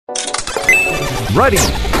Ready,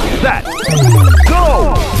 set,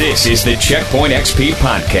 go! This is the Checkpoint XP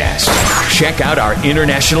Podcast. Check out our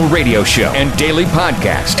international radio show and daily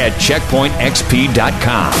podcast at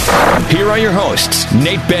checkpointxp.com. Here are your hosts,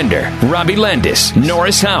 Nate Bender, Robbie Landis,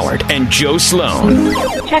 Norris Howard, and Joe Sloan.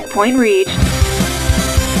 Checkpoint reached.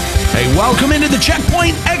 Hey, welcome into the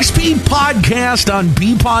Checkpoint XP Podcast on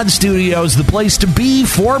BPod Studios, the place to be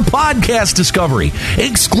for podcast discovery.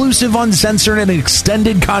 Exclusive, uncensored, and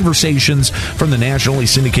extended conversations from the nationally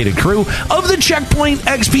syndicated crew of the Checkpoint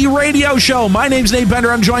XP radio show. My name's Nate Bender.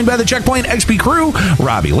 I'm joined by the Checkpoint XP crew,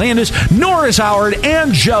 Robbie Landis, Norris Howard,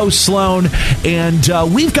 and Joe Sloan. And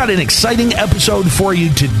we've got an exciting episode for you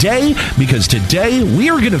today, because today we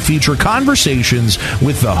are going to feature conversations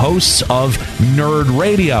with the hosts of Nerd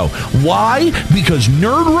Radio. Why? Because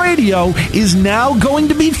Nerd Radio is now going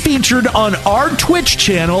to be featured on our Twitch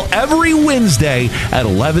channel every Wednesday at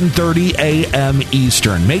 11:30 a.m.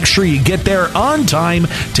 Eastern. Make sure you get there on time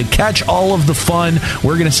to catch all of the fun.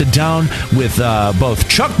 We're going to sit down with both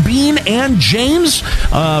Chuck Bean and James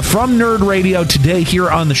from Nerd Radio today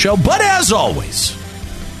here on the show. But as always,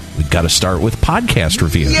 we've got to start with podcast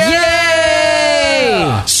reviews.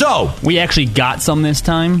 Yay! So, we actually got some this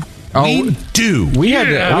time. We do. We had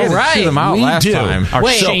to chew them out last time. Our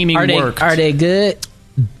shaming worked. Are they good?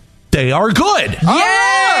 They are good.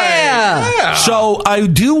 Yeah. So I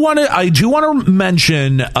do want to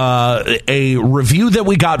mention a review that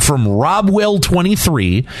we got from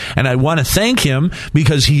RobWill23, and I want to thank him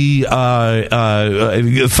because he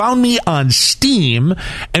found me on Steam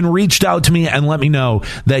and reached out to me and let me know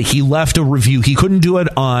that he left a review. He couldn't do it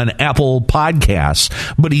on Apple Podcasts,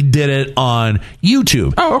 but he did it on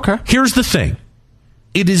YouTube. Oh, okay. Here's the thing.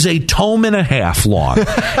 It is a tome and a half long.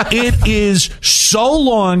 It is so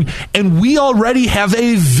long, and we already have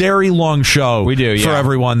a very long show we do, for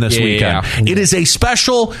everyone this weekend. Yeah. It is a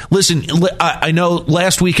special, listen, I know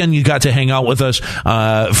last weekend you got to hang out with us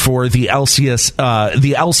for the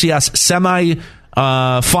LCS semi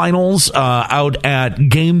finals out at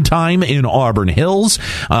Game Time in Auburn Hills.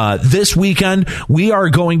 This weekend, we are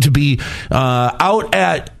going to be out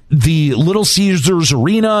at the Little Caesars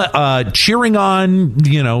Arena, cheering on,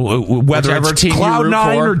 whether it's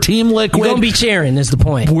Cloud9 or Team Liquid. You're going to be cheering, is the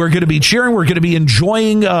point. We're going to be cheering. We're going to be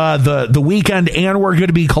enjoying the weekend, and we're going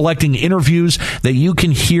to be collecting interviews that you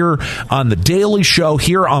can hear on The Daily Show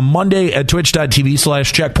here on Monday at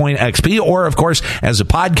twitch.tv/checkpointxp, or, of course, as a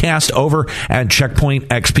podcast over at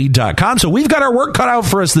checkpointxp.com. So we've got our work cut out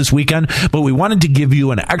for us this weekend, but we wanted to give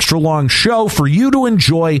you an extra long show for you to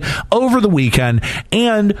enjoy over the weekend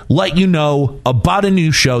and let you know about a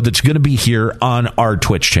new show that's going to be here on our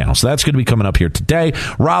Twitch channel. So that's going to be coming up here today.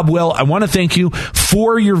 Rob Will, I want to thank you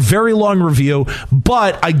for your very long review,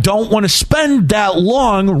 but I don't want to spend that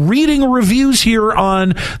long reading reviews here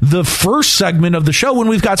on the first segment of the show when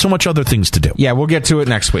we've got so much other things to do. Yeah, we'll get to it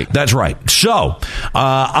next week. That's right. So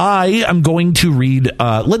I am going to read.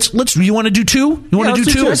 Let's. You want to do two? You want to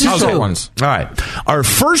do two? Let's do two ones. All right. Our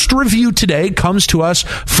first review today comes to us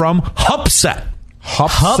from Hupset.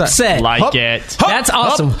 Hupset. Like it. That's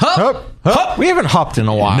awesome. Hup. We haven't hupped in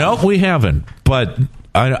a while. No, we haven't. But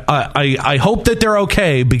I hope that they're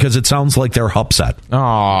okay, because it sounds like they're Hupset.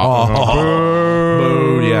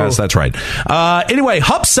 Boo. Yes, that's right. Anyway,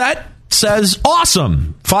 Hupset says,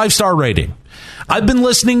 awesome. 5-star rating. I've been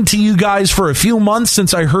listening to you guys for a few months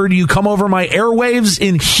since I heard you come over my airwaves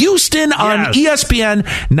in Houston on ESPN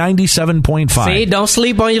 97.5. See, don't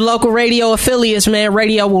sleep on your local radio affiliates, man.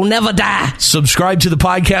 Radio will never die. Subscribed to the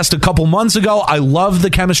podcast a couple months ago. I love the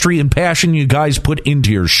chemistry and passion you guys put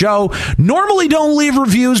into your show. Normally don't leave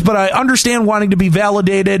reviews, but I understand wanting to be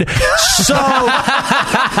validated. So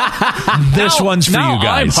this one's for you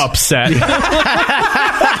guys. I'm upset.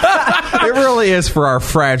 It really is for our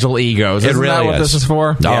fragile egos. Isn't that what this is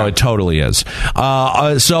for? Oh, it totally is.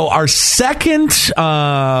 So our second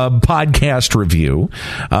podcast review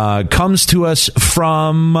comes to us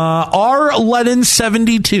from R.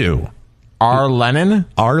 Lennon72. R. Lennon?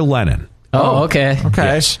 R. Lennon. Oh, okay.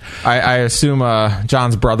 Yes. I assume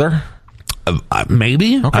John's brother.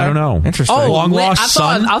 Maybe. Okay. I don't know. Interesting. Oh, long lost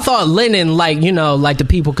son. I thought Lennon, like the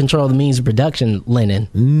people control the means of production. Lennon.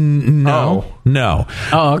 No.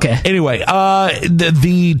 Oh, okay. Anyway,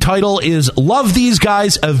 the title is "Love These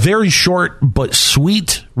Guys." A very short but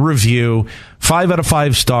sweet review. 5 out of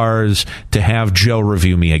 5 stars to have Joe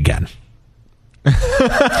review me again.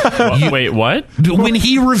 Wait, what? When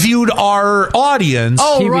he reviewed our audience,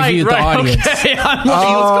 he reviewed the audience. Okay. I'm looking,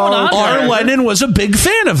 what's going on R. there? Lennon was a big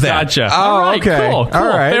fan of that. Gotcha. Oh, all right, okay. Cool. All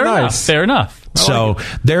right, Fair nice. enough. Fair enough. So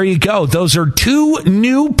there you go. Those are 2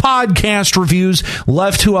 new podcast reviews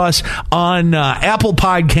left to us on Apple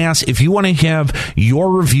Podcasts. If you want to have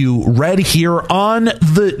your review read here on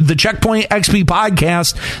the Checkpoint XP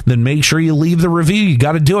podcast, then make sure you leave the review. You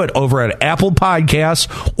got to do it over at Apple Podcasts,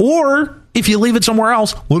 or if you leave it somewhere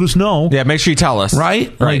else, let us know. Yeah, make sure you tell us.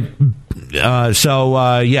 Right? That's Checkpoint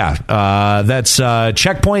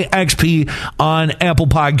XP on Apple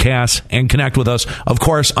Podcasts, and connect with us, of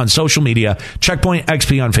course, on social media. Checkpoint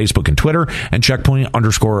XP on Facebook and Twitter, and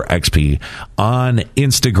Checkpoint_XP on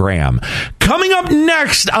Instagram. Coming up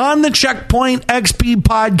next on the Checkpoint XP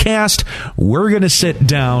podcast, we're going to sit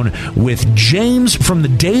down with James from the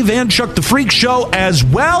Dave and Chuck the Freak Show, as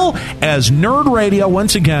well as Nerd Radio,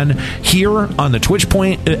 once again, here on the Twitch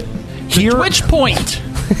Point. Twitch Point.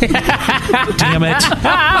 Damn it.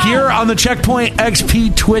 Here on the Checkpoint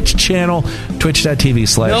XP Twitch channel,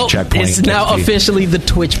 twitch.tv/Checkpoint. It's now XP. officially the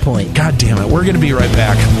Twitch Point. God damn it. We're going to be right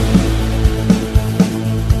back.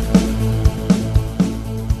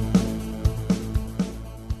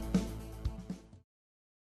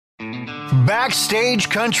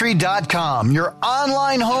 BackstageCountry.com, your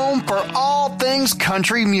online home for all things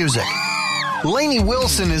country music. Lainey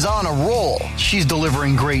Wilson is on a roll. She's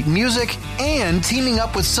delivering great music and teaming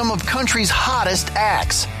up with some of country's hottest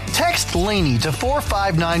acts. Text Lainey to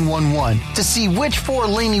 45911 to see which 4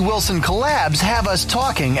 Lainey Wilson collabs have us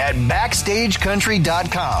talking at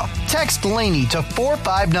BackstageCountry.com. Text Lainey to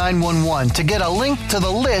 45911 to get a link to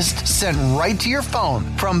the list sent right to your phone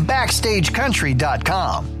from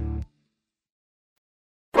BackstageCountry.com.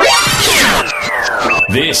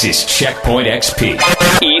 This is Checkpoint XP,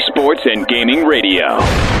 esports and gaming radio.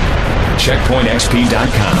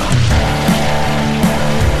 CheckpointXP.com.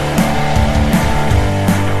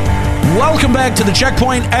 Welcome back to the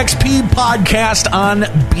Checkpoint XP podcast on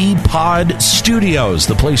BPod Studios,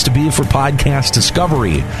 the place to be for podcast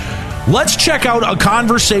discovery. Let's check out a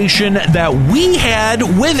conversation that we had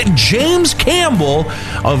with James Campbell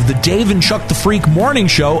of the Dave and Chuck the Freak Morning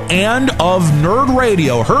Show and of Nerd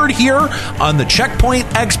Radio, heard here on the Checkpoint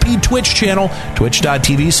XP Twitch channel,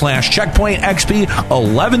 twitch.tv/CheckpointXP,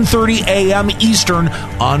 11:30 a.m. Eastern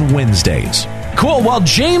on Wednesdays. Cool. Well,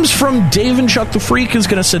 James from Dave and Chuck the Freak is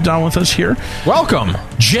going to sit down with us here. Welcome.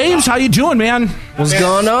 James, how you doing, man? What's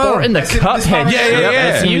going on? Or in the Cuphead. Yeah.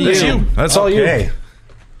 That's you. That's all you.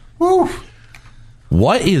 Woo.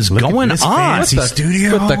 What is going on? Fancy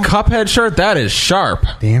studio With the Cuphead shirt, that is sharp.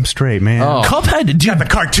 Damn straight, man. Oh. Cuphead, dude. Got the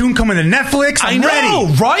cartoon coming to Netflix. I'm know,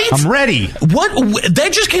 ready. right? I'm ready. What?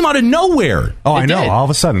 That just came out of nowhere. Oh, I know. did. All of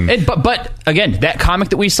a sudden. But again, that comic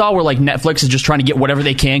that we saw where like Netflix is just trying to get whatever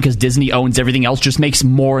they can because Disney owns everything else just makes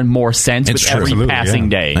more and more sense It's with true. every Absolutely, passing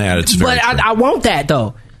yeah. day. Yeah, it's very But true. I want that,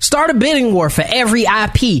 though. Start a bidding war for every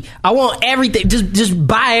IP. I want everything. Just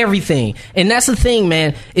buy everything. And that's the thing,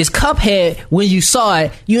 man, is Cuphead, when you saw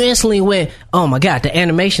it, you instantly went, oh my God, the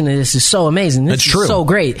animation of this is so amazing. This That's is true. so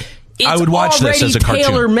great. It's I would watch this as a cartoon.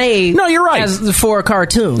 tailor-made No, you're right. for a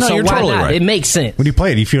cartoon. No, so you're why totally not? right. It makes sense. When you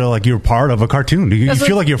play it, you feel like you're part of a cartoon. You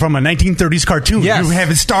feel like you're from a 1930s cartoon. Yes. You have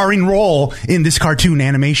a starring role in this cartoon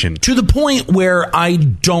animation. To the point where I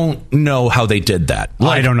don't know how they did that.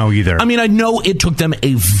 I don't know either. I mean, I know it took them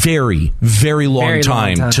a very, very long, Very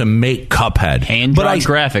long time. to make Cuphead. Hand-drawn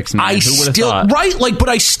graphics, man. I Who would've still thought? right, like, but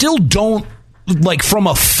I still don't. Like, from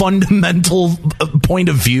a fundamental point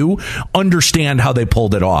of view, understand how they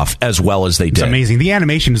pulled it off as well as they did. It's amazing. The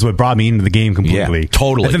animation is what brought me into the game completely. Yeah,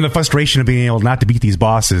 totally. And then the frustration of being able not to beat these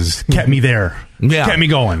bosses kept me there. Yeah. Kept me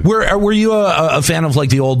going. Were you a fan of like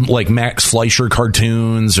the old like Max Fleischer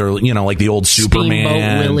cartoons, or like the old Superman?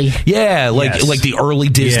 Steamboat Willie. Yeah, like Yes. like the early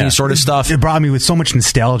Disney Yeah. sort of stuff. It brought me with so much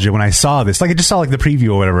nostalgia when I saw this. Like, I just saw like the preview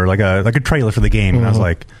or whatever, like a trailer for the game, and I was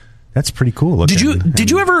like, that's pretty cool looking. Did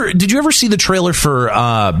you ever see the trailer for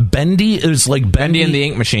Bendy? It was like Bendy and the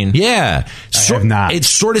Ink Machine. Yeah, have not. It's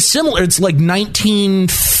sort of similar. It's like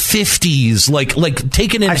 1950s, like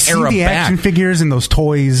taking an I see era the action back. figures and those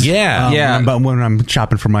toys. Yeah. But when I'm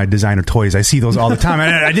shopping for my designer toys, I see those all the time.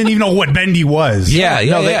 I didn't even know what Bendy was. Yeah,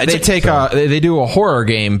 No, yeah. they do a horror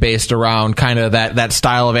game based around kind of that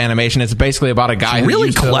style of animation. It's basically about a guy It's who really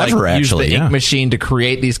used clever, to use actually, the yeah. ink machine to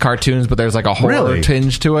create these cartoons, but there's like a horror Really?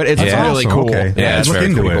 tinge to it. It's That's really awesome. cool. Okay. Yeah, it's Look very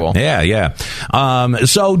into pretty it. cool. Yeah.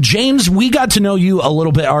 So, James, we got to know you a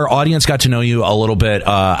little bit. Our audience got to know you a little bit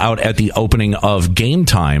out at the opening of Game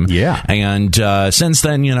Time. Yeah. And since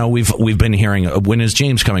then, we've been hearing, when is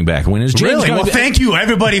James coming back? When is James Really? coming Well, back? thank you,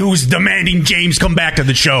 everybody who's demanding James come back to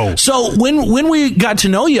the show. So when we got to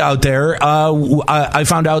know you out there, I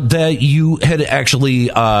found out that you had actually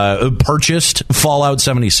purchased Fallout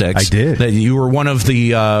 76. I did. That you were one of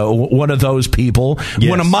those people. Yes.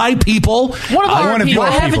 One of my by people. One of our people.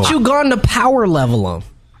 Why haven't you gone to power level them?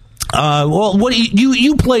 Well, what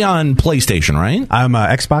you play on PlayStation, right? I'm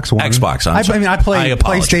Xbox One. Xbox. I play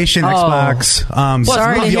apologize. PlayStation, Xbox.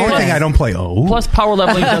 Sorry to the hear only that. thing I don't play. Plus, power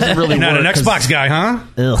leveling doesn't really You're work. not an Xbox guy, huh?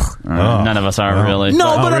 Ugh. None of us are really.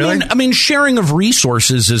 No, but really? I mean, sharing of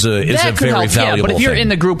resources is a That could very help, valuable but if you're thing. in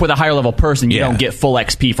the group with a higher level person, you Yeah. don't get full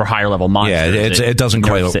XP for higher level monsters. it doesn't you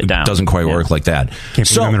quite sit down. work like that. Can't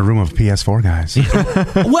believe I'm in a room of PS4 guys.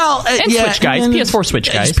 Well, And Switch guys, PS4 Switch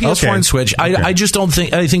guys. It's PS4 Okay. and Switch. Okay. I just don't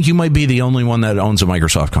think. I think you might be the only one that owns a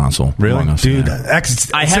Microsoft console. Really, among us. dude? Yeah.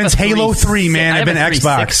 I have Since a Halo 3, man, I I've have been a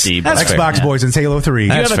Xbox. 360, but- That's fair. Xbox boy since Halo 3. You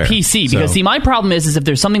That's have a fair. PC because see, my problem is if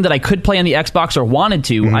there's something that I could play on the Xbox or wanted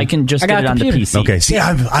to, I can just I get got it a on the computer. PC. Okay, see,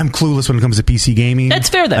 I'm clueless when it comes to PC gaming. That's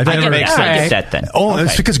fair then. I get that then. Oh,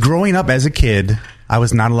 it's because growing up as a kid, I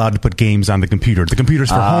was not allowed to put games on the computer. The computer's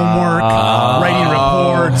for homework, writing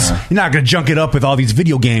reports. You're not going to junk it up with all these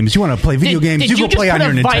video games. You want to play video games, Did you you go play just on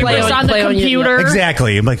put your a Nintendo. virus on the Play on your- computer?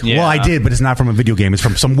 Exactly. I'm like, Yeah. well, I did, but it's not from a video game. It's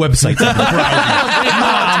from some website.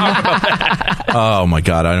 Oh my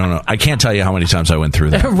god, I don't know. I can't tell you how many times I went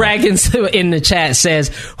through that. Raggins in the chat says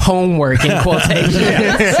homework in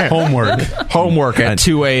quotations. Homework. at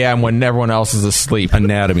 2 a.m. when everyone else is asleep.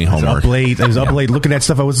 Anatomy homework. I was up late looking at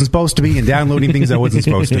stuff I wasn't supposed to be and downloading things I wasn't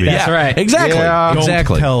supposed to be. That's right. Exactly. Yeah.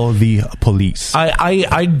 Exactly. Don't tell the police.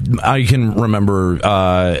 I can remember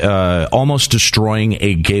almost destroying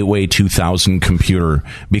a Gateway 2000 computer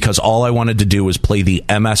because all I wanted to do was play the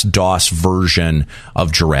MS-DOS version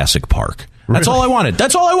of Jurassic Park. That's all I wanted.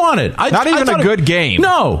 That's all I wanted. Not even a good game.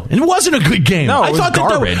 No, it wasn't a good game. No, it was thought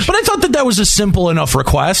garbage. But I thought that was a simple enough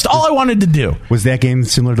request. All I wanted to do. Was that game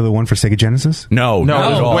similar to the one for Sega Genesis? No, No, not it at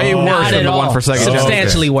was all. way Not worse at than the all. one for Sega Genesis.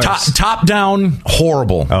 Substantially worse. Top down,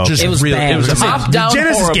 horrible. Oh, okay. It was bad. It was Top down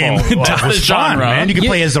Genesis horrible. game Well, was fun, genre. man. You can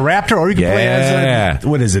play as the Raptor or you can play Yeah. as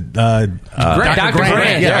what is it? Dr.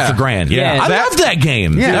 Grant. Yeah, Dr. Grant. Yeah, Yeah. I loved that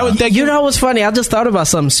game. Yeah. You know what's funny? I just thought about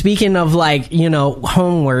something. Speaking of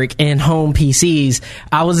homework and home PCs,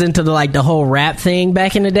 I was into the whole rap thing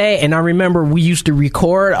back in the day, and I remember we used to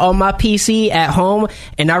record on my PC at home,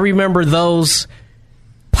 and I remember those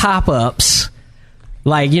pop-ups,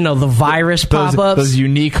 the virus pop-ups, Those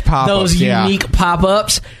unique pop-ups. those unique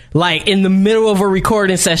pop-ups. Like in the middle of a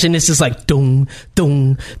recording session, it's just like doom,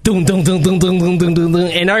 doom, doom, doom, doom, doom, doom, doom, doom, doom, doom.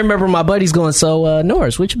 And I remember my buddies going, "So,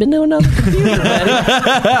 Norris, what you been doing on the computer,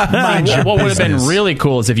 buddy?" What would have been really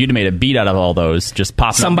cool is if you'd made a beat out of all those, just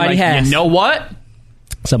popping Somebody up. Like, has. You know what?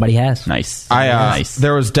 Somebody has. Nice. Nice.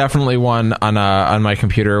 There was definitely one on my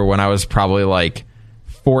computer when I was probably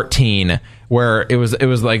 14 where it was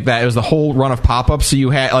like that. It was the whole run of pop-ups. So you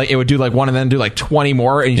had it would do one and then do 20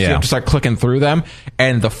 more, and you have to start clicking through them.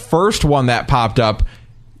 And the first one that popped up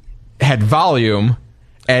had volume.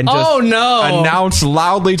 And just announced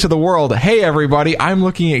loudly to the world, "Hey everybody, I'm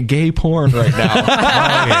looking at gay porn right now."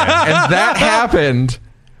 And that happened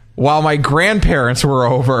while my grandparents were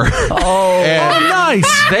over. And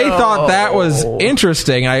nice. They thought that was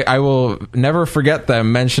interesting. I will never forget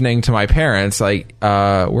them mentioning to my parents,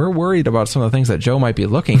 we're worried about some of the things that Joe might be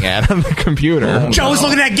looking at on the computer. Joe's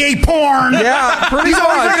looking at gay porn. Yeah, pretty He's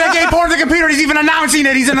always much. looking at gay porn on the computer. He's even announcing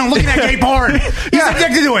it. He's looking at gay porn. He's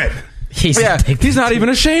addicted to it. He's He's not even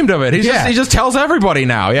ashamed of it. He just tells everybody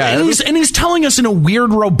now. Yeah, And he's telling us in a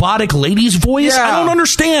weird robotic lady's voice. Yeah. I don't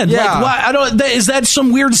understand. Yeah. Is that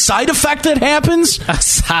some weird side effect that happens? a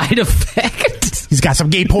side effect. He's got some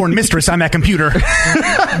gay porn mistress on that computer.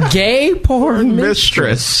 Gay porn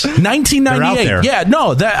mistress. 1998. They're out there. Yeah,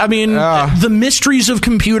 no, the mysteries of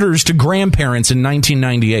computers to grandparents in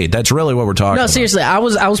 1998. That's really what we're talking about. No, seriously, I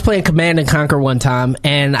was playing Command and Conquer one time,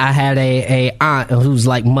 and I had a aunt who's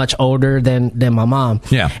much older than my mom.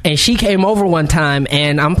 Yeah. And she came over one time,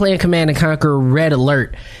 and I'm playing Command and Conquer Red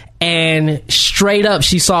Alert, and straight up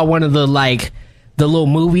she saw one of the little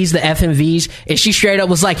movies, the FMVs, and she straight up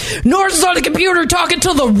was like, "Norris is on the computer talking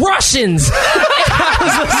to the Russians." I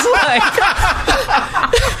was just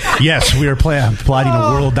like, Yes, we are plotting a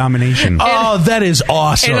world domination. Oh, that is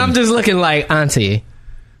awesome. and I'm just looking like, "Auntie,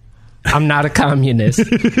 I'm not a communist."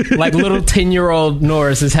 Little 10-year-old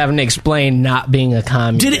Norris is having to explain not being a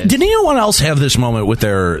communist. Did anyone else have this moment with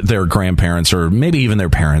their grandparents or maybe even their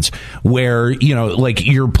parents where,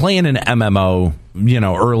 you're playing an MMO,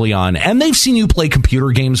 early on, and they've seen you play computer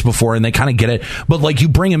games before and they kind of get it, but you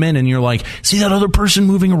bring them in and you're like, "See that other person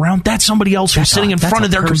moving around? That's somebody else who's sitting in front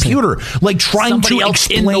of their computer." Trying Somebody to else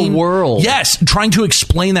explain in the world. Yes, trying to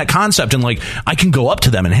explain that concept, and I can go up to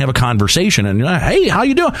them and have a conversation and, "Hey, how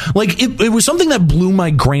you doing?" It was something that blew my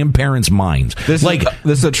grandparents' mind. This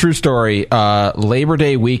is a true story. Labor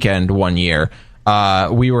Day weekend one year,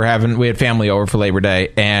 we had family over for Labor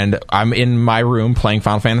Day, and I'm in my room playing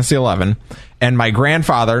Final Fantasy 11. And my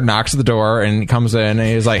grandfather knocks at the door and comes in and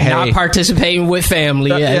he's like, hey. Not participating with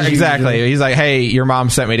family. Yeah, exactly. He's like, hey, your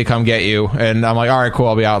mom sent me to come get you. And I'm like, all right, cool.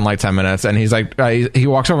 I'll be out in like 10 minutes. And he's like, he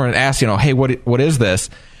walks over and asks, hey, what is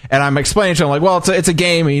this? And I'm explaining to him like, well, it's a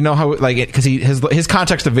game. And you know how, like, because his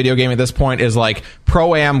context of video game at this point is like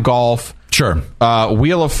Pro-Am golf. Sure.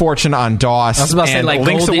 Wheel of Fortune on DOS. I was about to say, and like,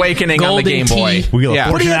 Link's Awakening on the Game Boy. Wheel of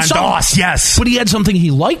Fortune on DOS, yes. But he had something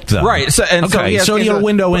he liked, though. Right. So he had a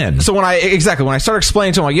window in. So when I started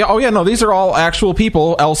explaining to him, like, no, these are all actual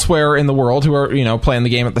people elsewhere in the world who are, playing the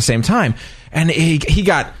game at the same time. And he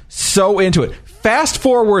got so into it. Fast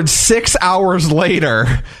forward 6 hours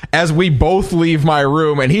later, as we both leave my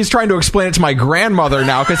room, and he's trying to explain it to my grandmother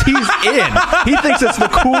now because he's in. He thinks it's the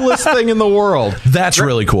coolest thing in the world. That's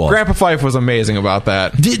really cool. Grandpa Fife was amazing about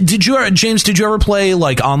that. Did you, James? Did you ever play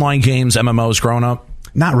like online games, MMOs, growing up?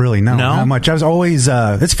 Not really, no, not much. I was always,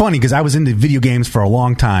 it's funny because I was into video games for a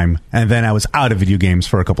long time, and then I was out of video games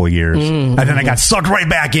for a couple of years, and then I got sucked right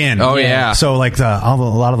back in. Oh, yeah. So, like, a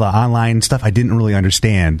lot of the online stuff I didn't really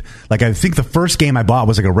understand. Like, I think the first game I bought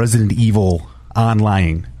was, like, a Resident Evil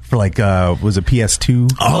Online for, like, was it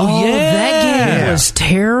PS2? Oh, yeah. That game was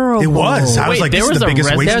terrible. It was. I was like, this is the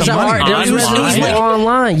biggest waste of money. There was Resident Evil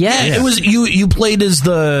Online, yeah. It was you played as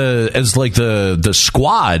the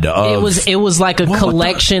squad of... It was like a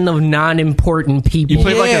collection of non-important people. You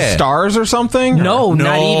played like a Stars or something? No,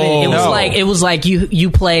 not even. It was like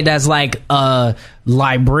you played as like a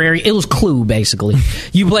librarian. It was Clue, basically.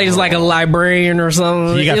 You played as like a librarian or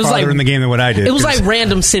something. You got farther in the game than what I did. It was like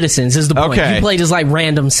random citizens is the point. Okay. You played as like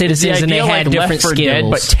random citizens and they had different Left 4 skills.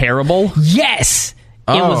 Dead, but terrible? Yes.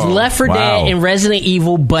 It was Left 4 Dead and Resident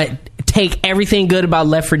Evil, but take everything good about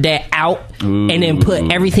Left 4 Dead out and then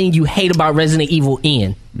put everything you hate about Resident Evil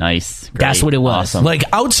in. Nice. Great. That's what it was. Awesome. Like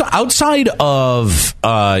outside of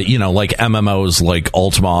like MMOs like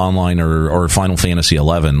Ultima Online or Final Fantasy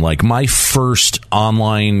 11, like my first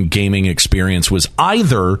online gaming experience was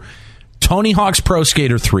either Tony Hawk's Pro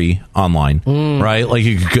Skater 3 online, right? Like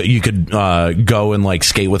you could go and like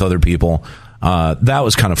skate with other people. That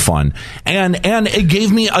was kind of fun, and it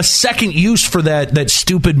gave me a second use for that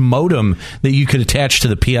stupid modem that you could attach to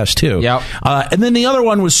the PS2. Yep. And then the other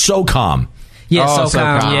one was SOCOM. Yeah,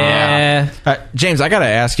 SOCOM. Yeah. James, I got to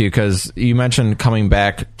ask you because you mentioned coming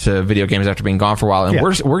back to video games after being gone for a while, and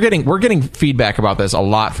we're getting feedback about this a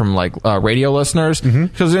lot from like radio listeners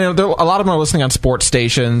because a lot of them are listening on sports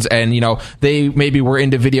stations, and they maybe were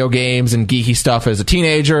into video games and geeky stuff as a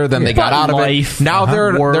teenager, then they got out of it.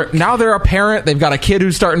 Now they're a parent, they've got a kid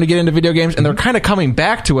who's starting to get into video games, and they're kind of coming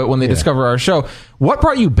back to it when they discover our show. What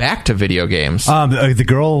brought you back to video games? The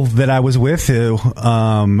girl that I was with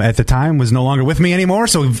at the time was no longer with me anymore,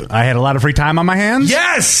 so I had a lot of free time on my hands.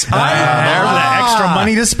 Yes! There's extra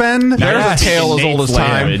money to spend. There's a tale as old as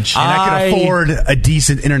time. And I could afford a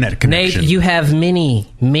decent internet connection. Nate, you have many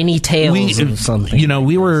tales of something.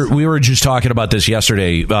 We were just talking about this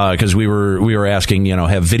yesterday because we were asking,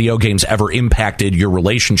 have video games ever impacted your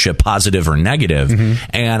relationship, positive or negative?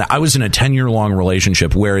 And I was in a 10-year-long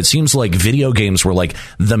relationship where it seems like video games were like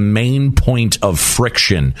the main point of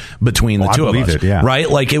friction between the two of us. Right?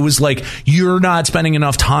 Like it was like, you're not spending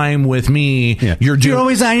enough time with me. Yeah. You're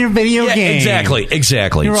always on your video game.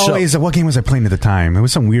 Exactly. You're always. What game was I playing at the time? It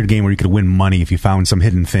was some weird game where you could win money if you found some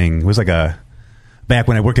hidden thing. It was like back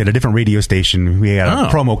when I worked at a different radio station, we had a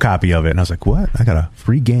promo copy of it, and I was like, "What? I got a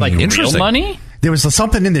free game? Like real money?" There was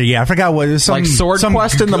something in there. Yeah, I forgot what it was. Like Sword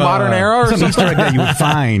Quest in the modern era, or something like that. You would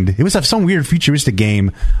find it was some weird futuristic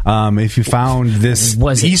game. If you found this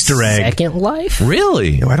Easter egg, Second Life.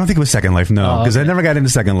 Really? I don't think it was Second Life. No, because I never got into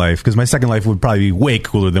Second Life because my Second Life would probably be way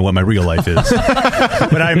cooler than what my real life is.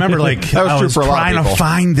 But I remember I was trying to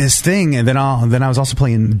find this thing, and then I was also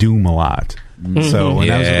playing Doom a lot. So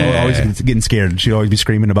I was always getting scared. She'd always be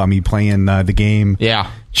screaming about me playing the game. Yeah.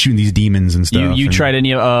 Shooting these demons and stuff. You tried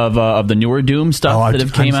any of the newer Doom stuff that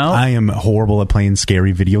have came out? I am horrible at playing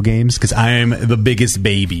scary video games because I am the biggest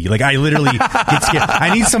baby. Like I literally get scared.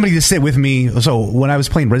 I need somebody to sit with me. So when I was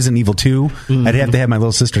playing Resident Evil 2, I'd have to have my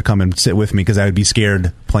little sister come and sit with me because I would be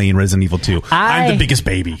scared playing Resident Evil 2. I'm the biggest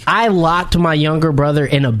baby. I locked my younger brother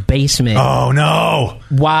in a basement. Oh no!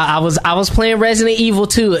 While I was playing Resident Evil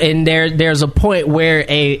 2, and there's a point where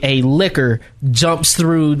a liquor jumps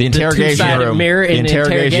through the interrogation two-sided mirror in the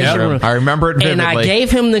interrogation room. I remember it vividly. And I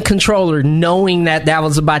gave him the controller knowing that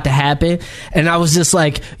was about to happen. And I was just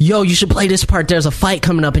like, yo, you should play this part. There's a fight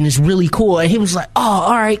coming up and it's really cool. And he was like, oh,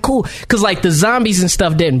 all right, cool. Because like the zombies and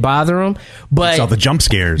stuff didn't bother him. But it's all the jump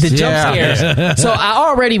scares. So I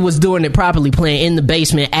already was doing it properly, playing in the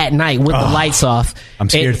basement at night with the lights off. I'm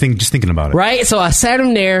scared just thinking about it. Right? So I sat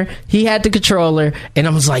him there. He had the controller. And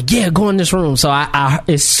I was like, yeah, go in this room. So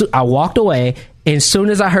I walked away. And as soon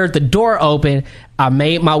as I heard the door open, I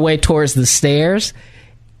made my way towards the stairs.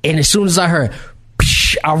 And as soon as I heard,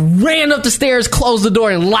 I ran up the stairs, closed the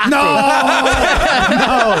door, and locked it. No!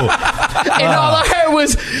 And all I heard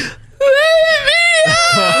was, let me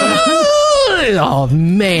out! Oh,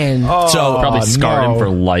 man. So probably scarred him for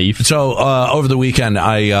life. So over the weekend,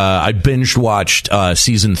 I binge watched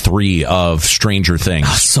season 3 of Stranger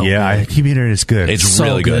Things. I keep hearing it's good. It's so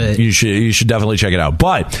really good. You should definitely check it out.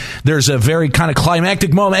 But there's a very kind of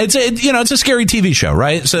climactic moment. It's a scary TV show,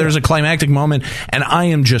 right? So there's a climactic moment, and I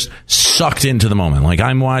am just sucked into the moment. Like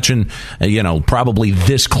I'm watching, probably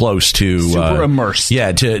this close to super immersed.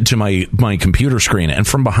 Yeah, to my computer screen, and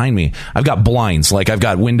from behind me, I've got blinds. Like I've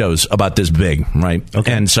got windows about this big. Right.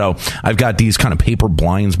 Okay. And so I've got these kind of paper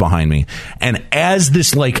blinds behind me. And as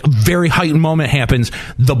this like very heightened moment happens,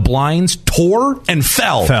 the blinds tore and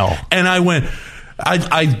fell. And I went,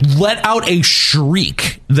 I let out a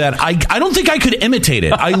shriek that I don't think I could imitate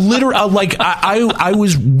it. I literally I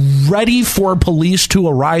was ready for police to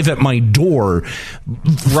arrive at my door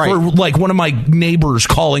for like one of my neighbors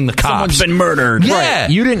calling the cops. Someone's been murdered. Yeah.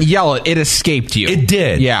 Right. You didn't yell it. It escaped you. It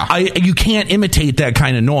did. Yeah. You can't imitate that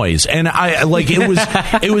kind of noise. And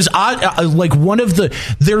it was odd. Like one of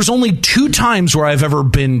there's only 2 times where I've ever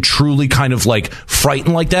been truly kind of like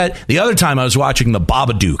frightened like that. The other time I was watching The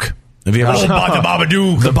Babadook. Have you ever seen the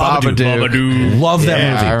Babadook? The Babadook. Love that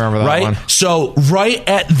movie. I remember that right? one. So right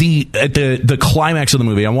at the climax of the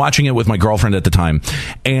movie, I'm watching it with my girlfriend at the time,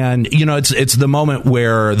 and it's the moment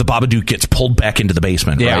where the Babadook gets pulled back into the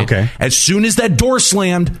basement. Yeah. Right? Okay. As soon as that door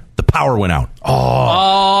slammed, the power went out.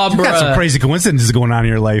 You got some crazy coincidences going on in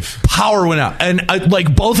your life. Power went out, and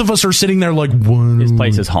both of us are sitting there like, what? This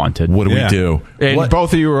place is haunted. What do we do? And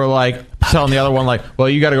both of you were like telling the other one like, well,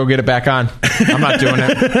 you got to go get it back on. I'm not doing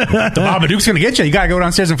it. The Babadook's going to get you. You got to go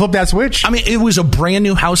downstairs and flip that switch. I mean, it was a brand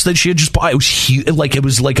new house that she had just bought. It was huge. Like it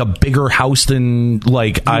was like a bigger house than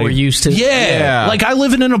like I were used to. Yeah. Like I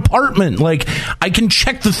live in an apartment. Like I can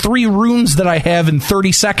check the 3 rooms that I have in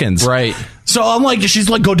 30 seconds. Right. So I'm like, she's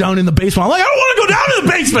like, go down in the basement. I'm like, I don't want to go down in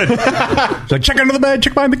the basement. She's like, check under the bed,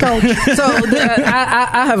 check behind the couch. So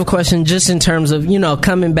I have a question, just in terms of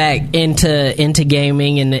coming back into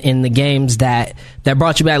gaming and in the games that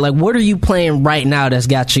brought you back. Like, what are you playing right now that's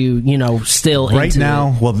got you still right into now?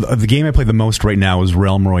 it? Well, the game I play the most right now is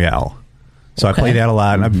Realm Royale. So I play that a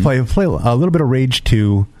lot, and I play a little bit of Rage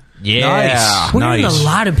 2. Yeah, nice. We're hearing a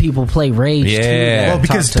lot of people play Rage too. Well,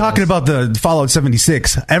 because talking about the Fallout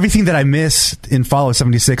 76, everything that I missed in Fallout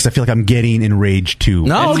 76, I feel like I'm getting in Rage 2.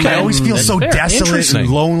 No, okay. I always feel so desolate and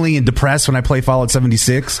lonely and depressed when I play Fallout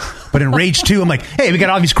 76. But in Rage 2, I'm like, hey, we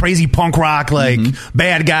got all these crazy punk rock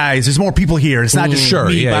bad guys. There's more people here. It's not just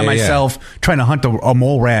me by myself trying to hunt a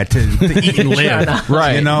mole rat to eat and live.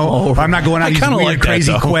 Right. I'm not going on these weird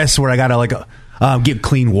crazy quests where I gotta get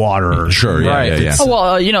clean water. Sure, yeah. Oh,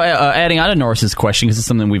 well, adding on to Norris's question, because it's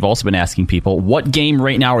something we've also been asking people, what game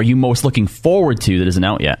right now are you most looking forward to that isn't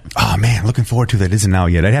out yet? Oh, man, looking forward to that isn't out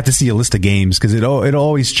yet. I'd have to see a list of games, because it'll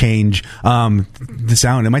always change.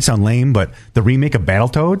 It might sound lame, but the remake of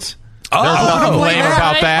Battletoads. There's nothing lame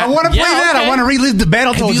about that. I want to play that. Okay. I want to relive the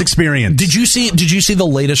Battletoads experience. Did you see the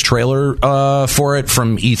latest trailer for it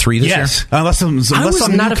from E3 this year? Unless I was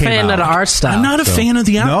not a fan of the art style. I'm not a fan of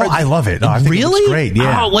the art. No, I love it. I think really? It's great.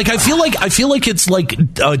 Yeah. Oh, I feel like it's like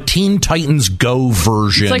a Teen Titans Go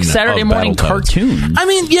version. It's like Saturday morning cartoon. I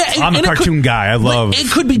mean, yeah, I'm a cartoon guy. I love.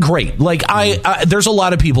 It could be great. Like there's a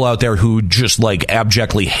lot of people out there who just like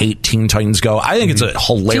abjectly hate Teen Titans Go. I think it's a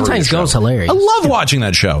hilarious. Teen Titans Go is hilarious. I love watching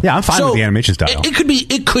that show. Yeah, I'm fine with the animation style.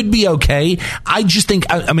 It could be okay. I just think,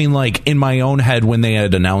 I mean, like in my own head when they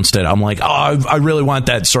had announced it, I'm like, I really want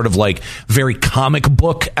that sort of like very comic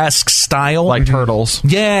book-esque style, like Turtles.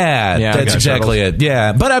 Yeah, that's exactly Turtles. it.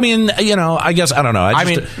 Yeah, but I mean, I guess I don't know. I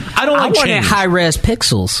don't like wanted change. high-res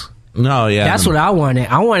pixels. No, yeah, that's what I wanted.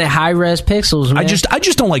 I wanted high-res pixels. Man. I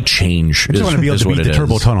just don't like change. I just want to be able to beat the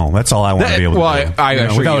turbo tunnel. That's all I want to be able to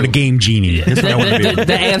do. Without a game genie.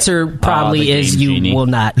 The answer probably is you will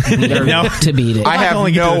not learn to beat it. I have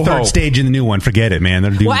only get to the third stage in the new one. Forget it, man.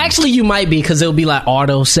 Well, actually, you might be, because it'll be like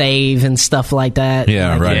auto save and stuff like that.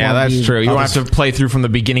 Yeah, right. Yeah, that's true. You don't have to play through from the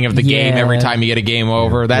beginning of the game every time you get a game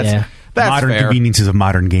over. modern conveniences of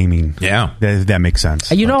modern gaming. Yeah. That makes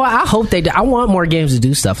sense. You know what? I hope they do. I want more games to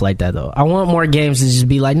do stuff like that, though. I want more games to just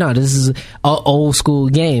be like, no, this is an old school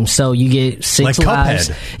game. So you get 6 like lives.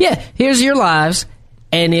 Cuphead. Yeah, here's your lives.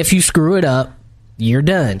 And if you screw it up, you're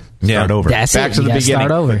done. Start over. That's Back it. to the beginning.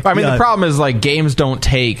 Start over. I mean, the problem is like games don't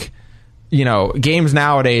take, games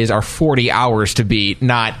nowadays are 40 hours to beat,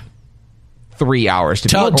 not 3 hours to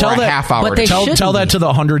beat, or a half hour. But tell that to the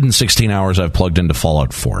 116 hours I've plugged into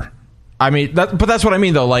Fallout 4. I mean, but that's what I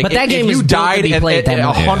mean, though. Like, But that game if is you built to died be played at that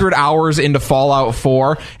much. 100 hours into Fallout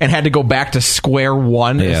 4 and had to go back to square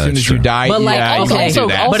one as soon as you died, But like, you okay, can't do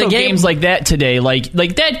that. Also, games like that today, like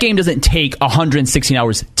that game doesn't take 116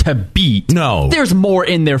 hours to beat. No. There's more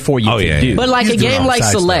in there for you to do. But like a game like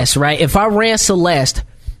Celeste, right? If I ran Celeste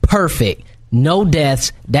perfect, no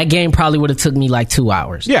deaths, that game probably would have took me like 2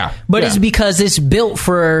 hours. Yeah. But Yeah. it's because it's built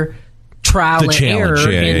for trial The and challenge,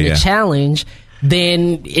 error yeah, and yeah. the challenge.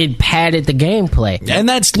 Then it padded the gameplay. And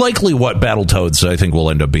that's likely what Battletoads, I think, will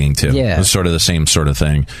end up being, too. Yeah. It's sort of the same sort of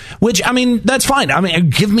thing. Which, I mean, that's fine. I mean,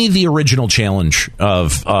 give me the original challenge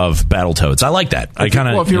of Battletoads. I like that.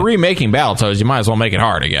 Well, if you're remaking Battletoads, you might as well make it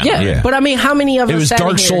hard again. Yeah. But I mean, how many of us It was sat in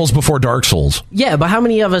Dark here- Souls before Dark Souls. Yeah, but how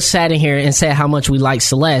many of us sat in here and said how much we liked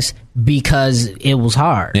Celeste because it was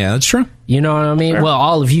hard? Yeah, that's true. You know what I mean? Well,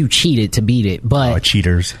 all of you cheated to beat it, but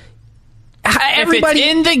Cheaters. everybody if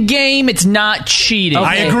it's in the game, it's not cheating. Okay.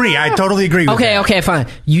 I agree. I totally agree with that. Okay, fine.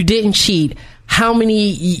 You didn't cheat. How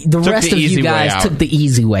many? The rest the of easy you way guys out. took the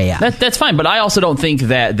easy way out. That's fine, but I also don't think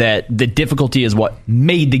that the difficulty is what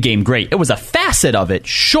made the game great. It was a facet of it,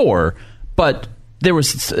 sure, but there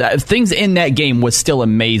was things in that game was still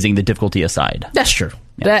amazing, the difficulty aside. That's true.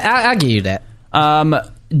 I give you that.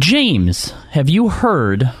 James, have you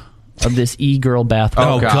heard of this e-girl bath?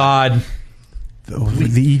 Oh, God.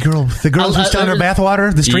 The girls who's selling her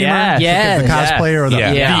bathwater, the streamer, Yes. the cosplayer, or the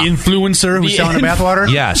influencer who's selling her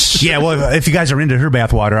bathwater. Yes. Yeah. Well, if you guys are into her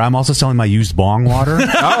bathwater, I'm also selling my used bong water.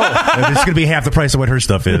 It's going to be half the price of what her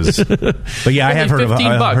stuff is. But yeah, I have heard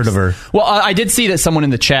of her. Well, I did see that someone in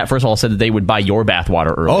the chat first of all said that they would buy your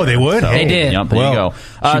bathwater earlier. Oh, they would? They did. Yep, there you go.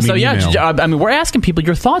 So yeah, I mean, we're asking people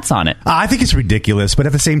your thoughts on it. I think it's ridiculous, but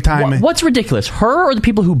at the same time, What's ridiculous? Her or the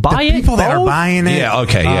people who buy it? people that are Both? buying it. Yeah,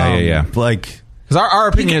 okay, yeah. Like. Because our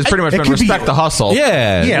opinion has pretty much been respect the hustle.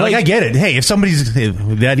 Yeah, like I get it. Hey, if somebody's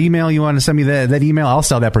that email, you want to send me that email, I'll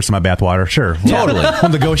sell that person my bathwater. Sure, Totally.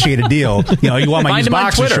 We'll negotiate a deal. You want my Find used him on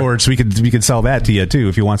boxer Twitter. shorts? We could sell that to you too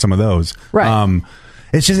if you want some of those. Right.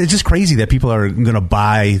 It's just crazy that people are going to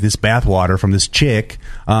buy this bathwater from this chick.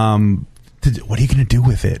 What are you going to do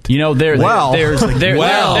with it? There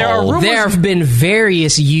are rumors. There have been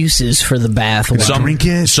various uses for the bathwater. Drink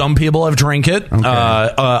it. Some people have drank it.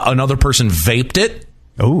 Okay. Another person vaped it.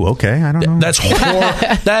 Oh, okay. I don't know. That's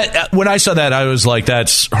horrible. When I saw that, I was like,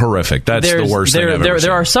 "That's horrific. That's the worst thing I've ever seen."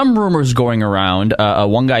 There are some rumors going around.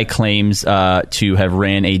 One guy claims to have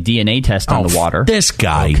ran a DNA test on the water. This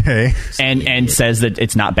guy, okay, and says that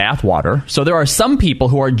it's not bath water. So there are some people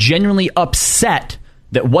who are genuinely upset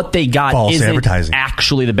that what they got False isn't advertising.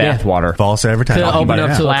 actually the bath water. False advertising. Could open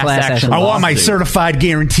up to a class action. I want my lawsuit. certified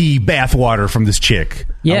guarantee bathwater from this chick.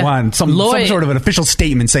 Yeah. I want some sort of an official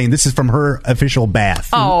statement saying this is from her official bath.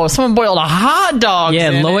 Oh, someone boiled a hot dog. Yeah,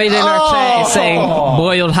 Lloyd in our chat is saying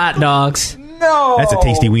boiled hot dogs. No, that's a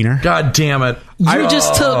tasty wiener. God damn it! You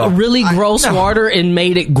just took really gross water and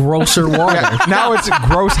made it grosser water. Now it's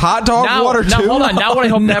gross hot dog water too. Now hold on. Now what I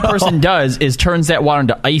hope that person does is turns that water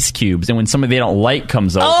into ice cubes, and when somebody they don't like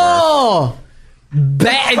comes over. Oh,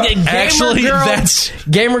 Actually,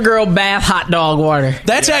 gamer girl bath hot dog water.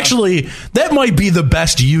 That might be the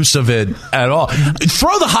best use of it at all.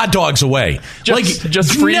 Throw the hot dogs away.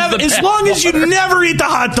 Just freeze the as bath long as you never eat the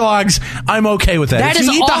hot dogs, I'm okay with that. That if is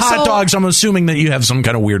you eat the also- hot dogs, I'm assuming that you have some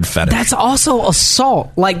kind of weird fetish. That's also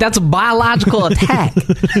assault. Like, that's a biological attack.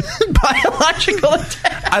 Biological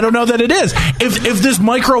attack. I don't know that it is. If this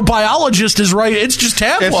microbiologist is right, it's just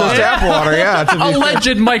tap It's water. just tap water. Yeah,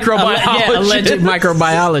 Alleged microbiologist. Alleged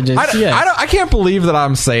microbiologist. I can't believe that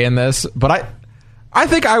I'm saying this, but I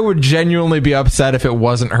think I would genuinely be upset if it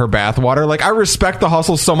wasn't her bathwater. Like, I respect the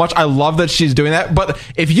hustle so much. I love that she's doing that. But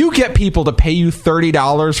if you get people to pay you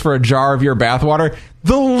 $30 for a jar of your bathwater,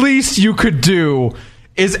 the least you could do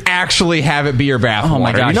is actually have it be your bathwater. Oh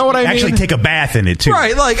my gosh. You know what I mean? Actually take a bath in it too.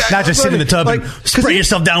 Right, like, not just sit in the tub and spray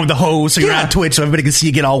yourself down with the hose so you're on Twitch so everybody can see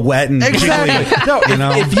you get all wet and exactly.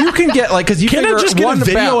 No, if you can get because you Can I just get a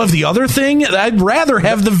video of the other thing? I'd rather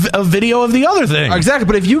have a video of the other thing. Exactly,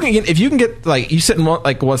 but if you can get like you sit in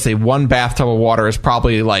one bathtub of water is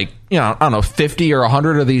probably like I don't know 50 or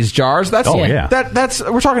 100 of these jars. That's that's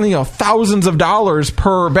we're talking thousands of dollars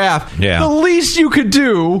per bath. Yeah. The least you could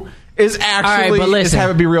do is actually but listen, is have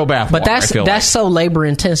it be real bathwater. But that's so labor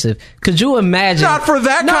intensive. Could you imagine? Not for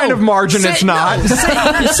that kind of margin. It's not.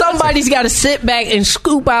 Somebody's got to sit back and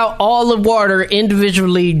scoop out all the water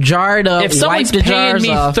individually, jar it up. If someone's wipe the paying jars me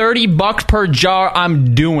off. $30 per jar,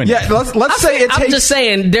 I'm doing it. Yeah, let's say it takes. I'm just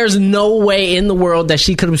saying, there's no way in the world that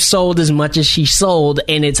she could have sold as much as she sold,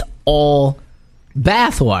 and it's all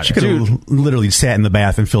bathwater. She could have literally sat in the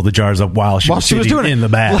bath and filled the jars up while she was doing it in the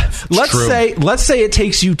bath. Let's say it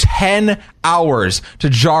takes you 10 hours to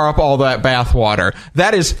jar up all that bath water.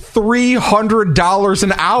 That is $300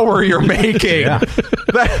 an hour you're making.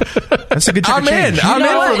 That's a good chunk of change. I'm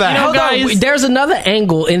in for that. Guys, there's another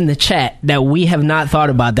angle in the chat that we have not thought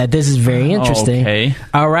about that this is very interesting. Okay.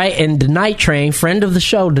 All right. And the Night Train, friend of the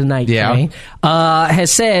show, the Night Train,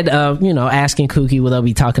 has said, asking Kooky will they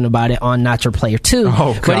be talking about it on Not Your Player 2.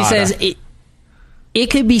 Oh, God. But he says it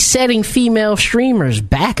could be setting female streamers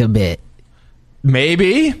back a bit.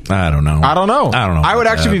 Maybe. I don't know. I would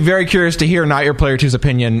actually be very curious to hear Not Your Player 2's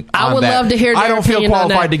opinion on I would that. love to hear their I don't feel opinion on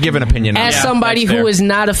qualified that. to give an opinion on As that. somebody who is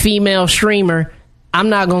not a female streamer, I'm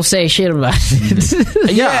not going to say shit about it.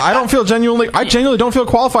 I genuinely don't feel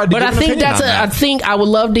qualified to give an opinion on that. I think I would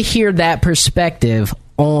love to hear that perspective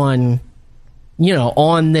on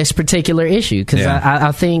this particular issue, because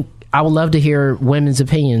I think I would love to hear women's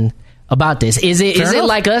opinion about this. Is it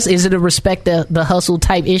like us? Is it a respect the hustle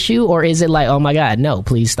type issue, or is it like, oh my God, no,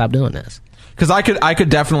 please stop doing this? Because I could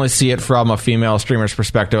definitely see it from a female streamer's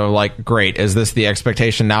perspective of like, great, is this the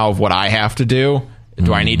expectation now of what I have to do?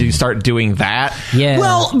 Do I need to start doing that? Yeah.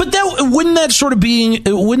 Well, but wouldn't that sort of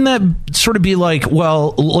be like,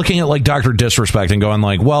 well, looking at like Dr. Disrespect and going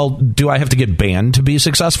like, well, do I have to get banned to be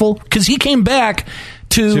successful? Because he came back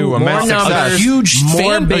to a huge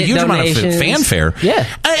amount of fanfare. Yeah.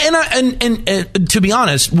 And to be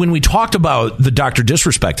honest, when we talked about the Dr.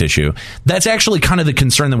 Disrespect issue, that's actually kind of the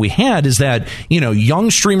concern that we had, is that,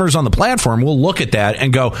 young streamers on the platform will look at that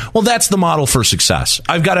and go, well, that's the model for success.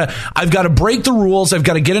 I've got to break the rules. I've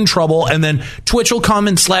got to get in trouble. And then Twitch will come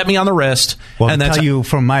and slap me on the wrist. Well, and I'll tell you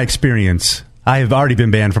from my experience, I have already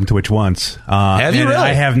been banned from Twitch once. Have you really?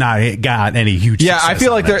 I have not got any huge success. I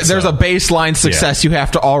feel like there's a baseline success you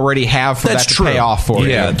have to already have for that to pay off for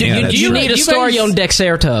you. Do you need a story on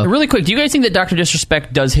Dexerto? Really quick, do you guys think that Dr.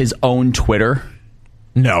 Disrespect does his own Twitter?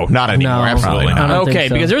 No, not anymore. No, absolutely not. Okay,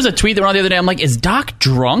 because there was a tweet that went on the other day. I'm like, is Doc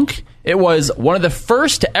drunk? It was one of the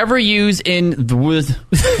first to ever use in the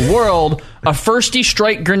world a firsty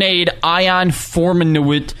strike grenade ion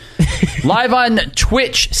formanuit live on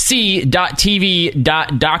twitch.tv.Dr.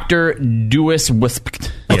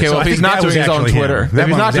 Okay, well, if he's not doing his own Twitter.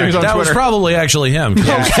 That was probably actually him.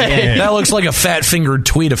 Okay. That looks like a fat-fingered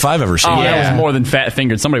tweet if I've ever seen it. That was more than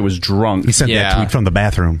fat-fingered. Somebody was drunk. He sent that tweet from the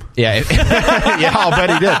bathroom. Yeah, I'll bet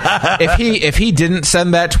he did. If he didn't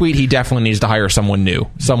send that tweet, he definitely needs to hire someone new.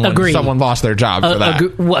 Someone lost their job for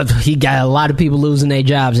that. He got a lot of people losing their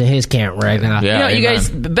jobs in his camp right now. Yeah, you guys,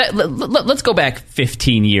 let's go back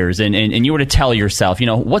 15 years, and you were to tell yourself,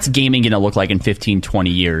 what's gaming going to look like in 15, 20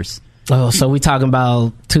 years? Oh, so we talking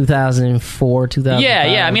about 2004, 2005?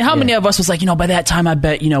 Yeah. I mean, how many of us was like, by that time, I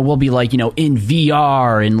bet, we'll be like, in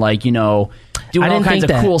VR and like, doing all kinds of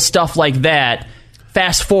cool stuff like that.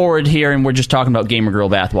 Fast forward here, and we're just talking about gamer girl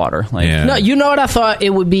bathwater. No, you know what I thought it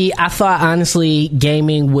would be? I thought, honestly,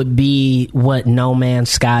 gaming would be what No Man's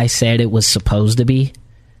Sky said it was supposed to be.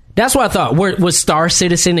 That's what I thought. What Star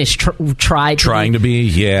Citizen is trying to be.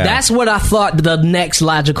 Yeah, that's what I thought the next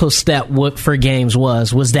logical step for games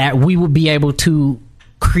was that we would be able to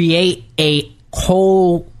create a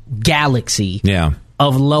whole galaxy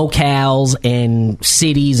of locales and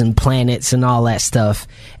cities and planets and all that stuff,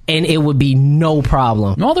 and it would be no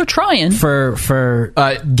problem. Well, they're trying for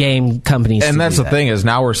game companies, and that's the thing is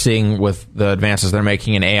now we're seeing with the advances they're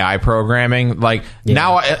making in AI programming.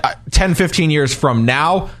 Now, 10, 15 years from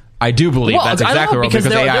now, I do believe that's exactly what because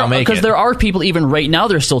AI will make it. Because there are people even right now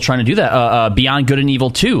they're still trying to do that. Beyond Good and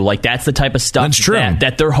Evil 2, that's the type of stuff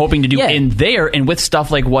that they're hoping to do in there, and with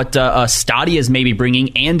stuff like what Stadia is maybe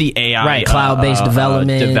bringing and the AI cloud-based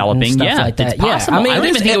developing and stuff like that. It's possible. I don't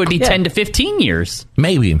even think it would be 10 to 15 years.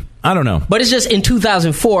 Maybe. I don't know. But it's just in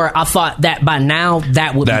 2004, I thought that by now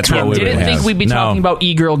that would be I didn't think we'd be talking about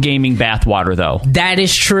e-girl gaming bathwater, though. That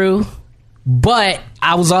is true. But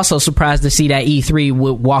I was also surprised to see that E3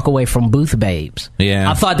 would walk away from booth babes. Yeah.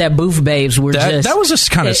 I thought that booth babes were that was a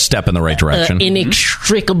kind of step in the right direction.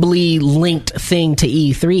 Inextricably linked thing to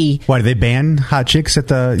E3. Why, did they ban hot chicks at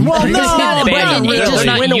the... Well, It's not banning, really. they're just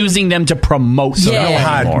not using them to promote something Yeah.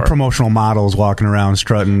 hot anymore. promotional models walking around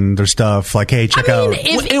strutting their stuff like, hey, check out.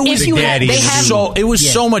 It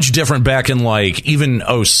was so much different back in like even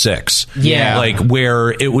 06. Yeah. Like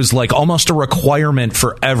where it was like almost a requirement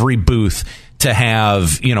for every booth to have,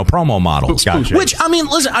 promo models. Gotcha. Which, I mean,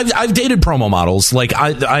 listen, I've dated promo models. Like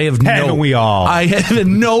I have Haven't we all? I have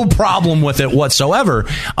no problem with it whatsoever.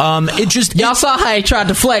 It just Y'all saw how he tried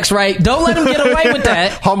to flex, right? Don't let him get away with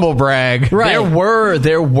that. Humble brag. Right. There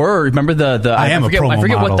were. Remember the I am a promo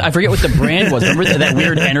model. I forget what the brand was. Remember that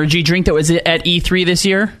weird energy drink that was at E3 this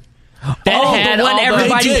year? That the one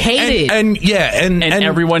everybody They did. hated. And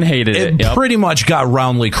everyone hated it. Yep. Pretty much got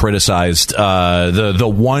roundly criticized.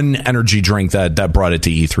 The one energy drink that brought it to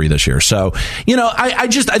E3 this year. So I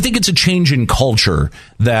think it's a change in culture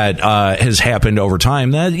that has happened over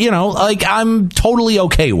time. That like I'm totally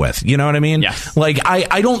okay with. You know what I mean? Yes. Like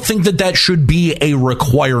I don't think that should be a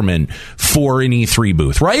requirement for an E3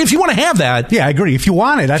 booth, right? If you want to have that, Yeah, I agree. If you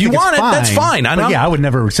want it, I If you think want it's it, fine. that's fine. But yeah, I would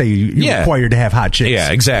never say you're required to have hot chicks.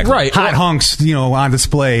 yeah, exactly. Right. Hot hunks, on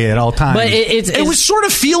display at all times. But It was sort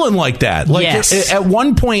of feeling like that. Like Yes. at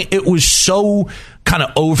one point, it was so kind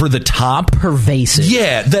of over the top, pervasive.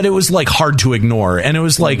 yeah, that it was like hard to ignore, and it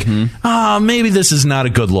was like, maybe this is not a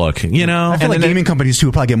good look, I feel like gaming companies too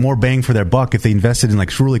would probably get more bang for their buck if they invested in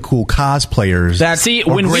like really cool cosplayers. See,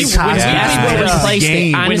 Or when we great costumes. That's what replaced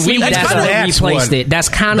Game. it. Honestly, When we- that's that's what replaced it. That's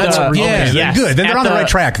kind of what replaced it. They're good. Then they're on the right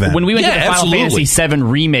track then. When we went to the Final absolutely. Fantasy VII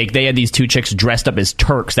remake, they had these two chicks dressed up as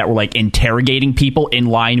Turks that were like interrogating people in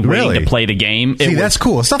line waiting Really? to play the game. See, that's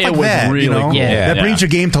cool. Stuff like it was that. really cool. That brings your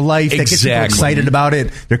game to life. That gets people Exactly. excited about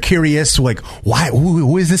it. They're curious, like, why?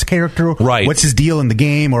 Who is this character? Right. What's his deal in the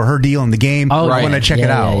game or her deal in the game? Oh, I want to check it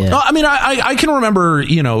out. yeah. No, I mean, I can remember,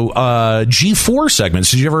 G4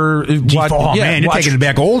 segments. Did you ever watch? Oh man, you're taking it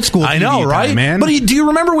back old school. I know, TV right, time, man? But do you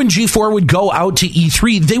remember when G4 would go out to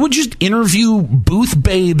E3? They would just interview booth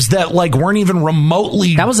babes that like weren't even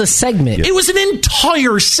remotely. That was a segment. It was an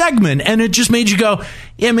entire segment, and it just made you go,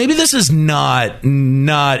 yeah, maybe this is not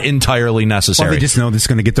entirely necessary. Well, they just know this is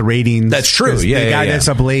going to get the ratings. That's true. 'Cause Yeah, the guy yeah. that's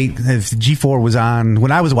up late. If G4 was on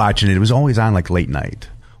when I was watching it, it was always on like late night.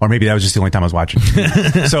 Or maybe that was just the only time I was watching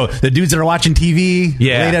TV. So the dudes that are watching TV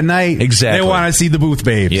Yeah, late at night, exactly. they want to see the booth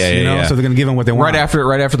babes. Yeah, yeah. So they're going to give them what they want. Right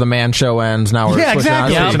after the man show ends, now we're Yeah, switching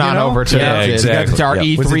exactly. on, switching on over to Yeah, exactly. to our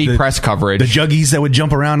Yeah. Was E3 it press coverage. The juggies that would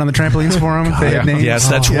jump around on the trampolines for them. They had names. Yes,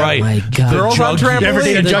 that's right. my God. Girls on Juggy. trampolines. You ever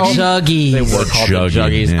dated The Juggy? Juggies. They were called Juggy, the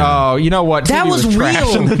Juggies. yeah. Oh, you know what? That TV was trash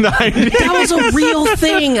real. in the 90s. That was a real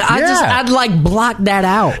thing. I'd like block that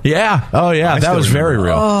out. Yeah. Oh, yeah. That still was very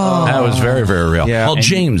real. That was very, very real. Yeah. Well,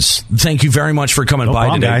 James, thank you very much for coming by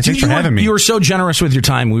problem, today. guys. Thanks for having me. You were so generous with your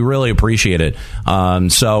time. We really appreciate it.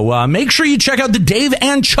 So make sure you check out the Dave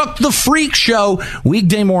and Chuck the Freak Show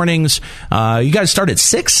weekday mornings. You guys start at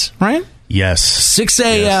 6, right? Yes. 6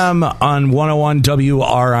 a.m. on 101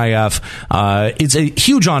 WRIF. It's a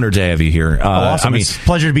huge honor to have you here. Awesome. I mean, It's a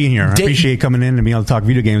pleasure being here. I Dave- appreciate coming in and being able to talk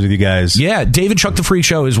video games with you guys. yeah, David Chuck the Freak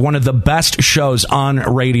Show is one of the best shows on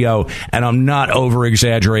radio, and I'm not over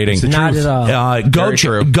exaggerating. Not at all.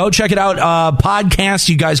 Go check it out. Podcast.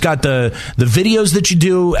 You guys got the videos that you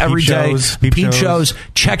do every day. Peep shows.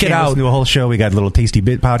 Check it out. Listen to a whole show. We got a little Tasty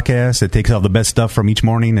Bit podcast that takes all the best stuff from each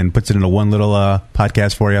morning and puts it into one little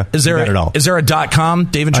podcast for you. Is there We got it all. Is there a .com?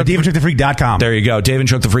 DavidChuckTheFreak.com. There you go.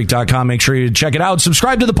 DavidChuckTheFreak.com. Make sure you check it out.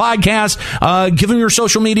 Subscribe to the podcast. Give them your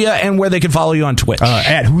social media and where they can follow you on Twitch.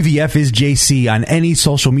 At Who the F is JC on any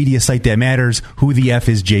social media site that matters. Who the F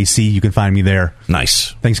is JC. You can find me there.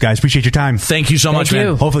 Nice. Thanks, guys. Appreciate your time. Thank you so much, man.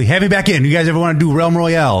 you. Hopefully, have me back in. You guys ever want to do Realm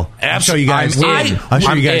Royale? I'll show you guys. I'll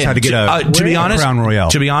show you guys how to get to be honest, Crown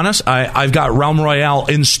Royale. To be honest, I've got Realm Royale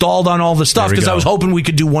installed on all the stuff There we because I go. was hoping we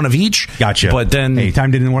could do one of each. Gotcha. But then, hey,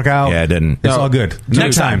 time didn't work out. Yeah, it didn't. It's all good.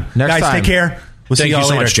 Next time. Next Guys, time. take care. We'll see Thank you you all so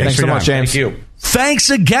later. much, James. Thanks so much, James. Thank you. Thanks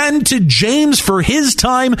again to James for his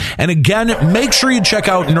time. And again, make sure you check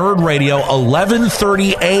out Nerd Radio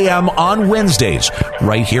 11:30 a.m. on Wednesdays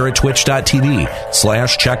right here at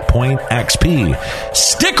twitch.tv/checkpointxp.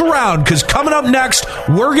 Stick around because coming up next,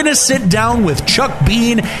 we're going to sit down with Chuck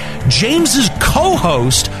Bean, James's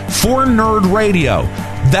co-host for Nerd Radio.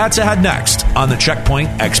 That's ahead next on the Checkpoint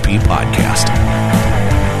XP podcast.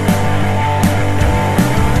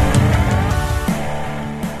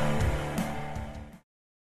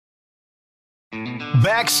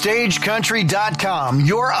 BackstageCountry.com,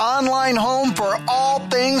 your online home for all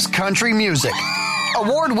things country music.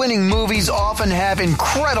 Award-winning movies often have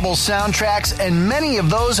incredible soundtracks, and many of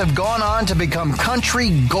those have gone on to become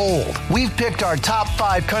country gold. We've picked our top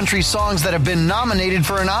 5 country songs that have been nominated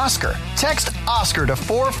for an Oscar. Text Oscar to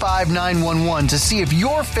 45911 to see if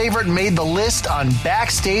your favorite made the list on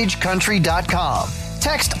BackstageCountry.com.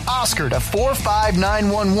 Text Oscar to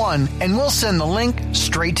 45911 and we'll send the link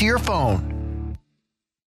straight to your phone.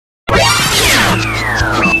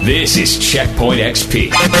 This is Checkpoint XP,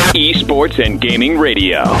 esports and gaming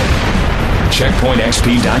radio.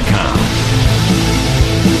 CheckpointXP.com.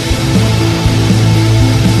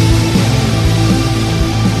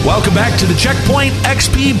 Welcome back to the Checkpoint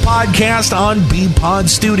XP podcast on BPod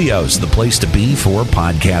Studios, the place to be for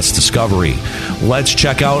podcast discovery. Let's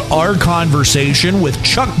check out our conversation with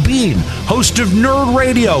Chuck Bean, host of Nerd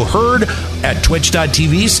Radio, heard at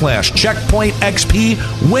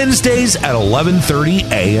twitch.tv/CheckpointXP Wednesdays at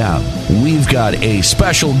 11:30 a.m. We've got a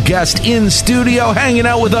special guest in studio hanging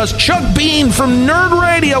out with us, Chuck Bean from Nerd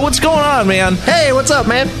Radio. What's going on, man? Hey, what's up,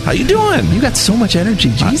 man? How you doing? You got so much energy,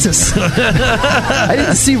 Jesus. I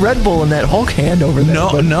didn't see Red Bull in that Hulk hand over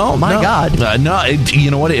there. No, my God. You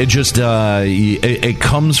know what? It just it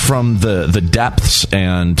comes from the depths,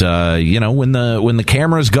 and when the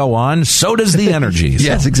cameras go on, so does the energy.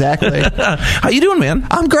 Yes, exactly. How you doing, man?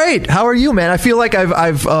 I'm great. How are you, man? I feel like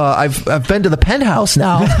I've been to the penthouse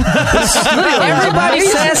now. Everybody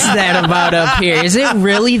says that about up here. Is it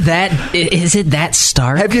really that? Is it that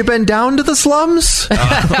stark? Have you been down to the slums?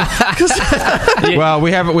 Well,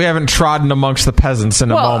 we haven't trodden amongst the peasants in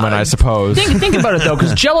a moment, I suppose. Think about it though,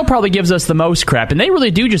 because Jello probably gives us the most crap, and they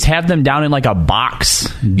really do just have them down in like a box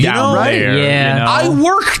down right? there. Yeah. You know? I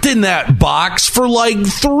worked in that box for like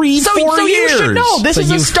 4 years. So you should know. This is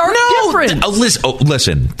a stark difference.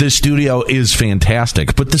 Listen, this studio is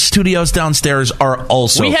fantastic, but the studios downstairs are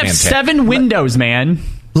also we have fantastic. 7 windows, man.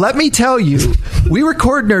 Let me tell you, we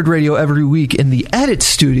record Nerd Radio every week in the edit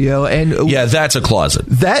studio, and Yeah, that's a closet.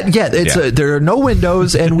 There are no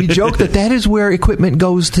windows, and we joke that is where equipment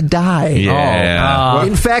goes to die. Yeah.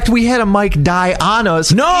 In fact, we had a mic die on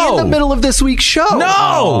us in the middle of this week's show.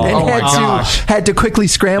 No! And Oh had to quickly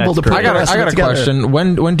scramble to put I the rest got of it a together. question.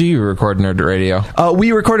 When do you record Nerd Radio?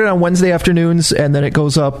 We record it on Wednesday afternoons, and then it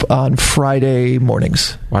goes up on Friday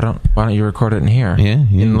mornings. Why don't you record it in here? Yeah.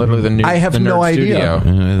 In literally the new. I have the no Nerd idea.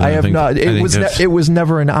 Studio. I have not. It was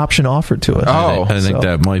never an option offered to us. I think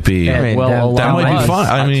that might be. Yeah, that might be fun.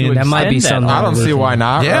 I mean, that might be something. I don't see why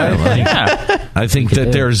not. Yeah, Right? I think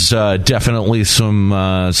that there's definitely some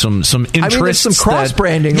interest. I mean, there's some cross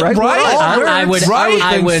branding, right? I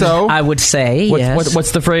would say yes.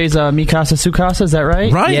 What's the phrase? Mikasa Sukasa, is that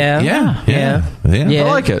right? Right. Yeah. Yeah. Yeah,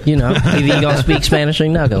 I like it. You know, either you gonna speak Spanish or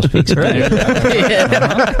you're not gonna speak Spanish.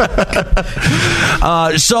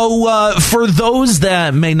 So for those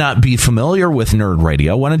that may not be familiar with Nerd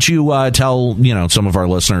Radio, why don't you tell some of our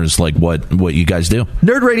listeners like what you guys do?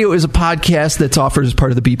 Nerd Radio is a podcast that's offered as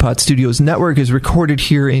part of the BPod Studios network. Is recorded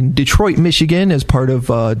here in Detroit, Michigan, as part of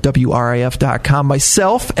WRIF.com.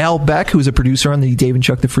 Myself, Al Beck, who is a producer on the Dave and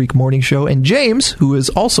Chuck the Freak Morning Show, and James, who is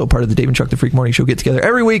also part of the Dave and Chuck the Freak Morning Show, get together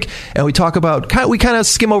every week, and we talk about we kind of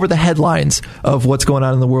skim over the headlines of what's going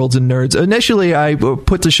on in the worlds of nerds. Initially, I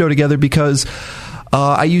put the show together because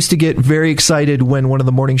I used to get very excited when one of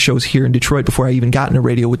the morning shows here in Detroit, before I even got into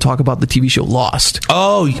radio, would talk about the TV show Lost.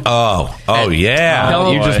 Oh, yeah!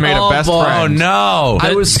 You just made a best friend. Oh no!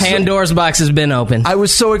 Pandora's box has been open. I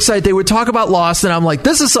was so excited. They would talk about Lost, and I'm like,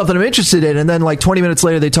 this is something I'm interested in. And then like 20 minutes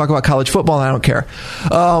later, they talk about college football, and I don't care.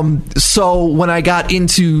 So when I got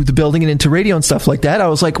into the building and into radio and stuff like that, I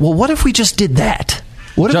was like, well, what if we just did that?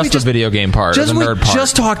 What if we the video game part, or the nerd part?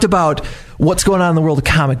 Just talked about what's going on in the world of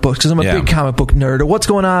comic books, because I'm a big comic book nerd, or what's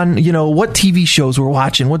going on, what TV shows we're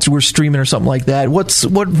watching, we're streaming or something like that, what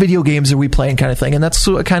video games are we playing, kind of thing. And that's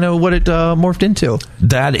kind of what it morphed into.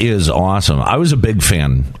 That is awesome. I was a big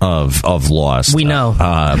fan of Lost. We know.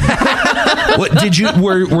 What did you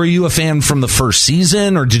were you a fan from the first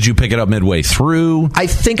season, or did you pick it up midway through? I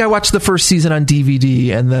think I watched the first season on DVD,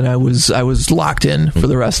 and then I was locked in for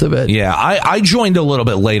the rest of it. Yeah, I joined a little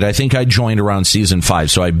bit late. I think I joined around season 5,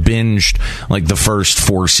 so I binged like the first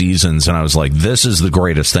 4 seasons, and I was like, this is the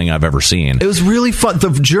greatest thing I've ever seen. It was really fun.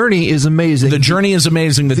 The journey is amazing. The journey is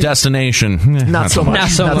amazing. The destination, not so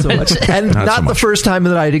much. Not so much. And not the first time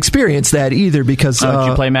that I had experienced that either, because did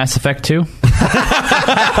you play Mass Effect 2?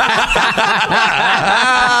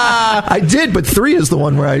 I did, but 3 is the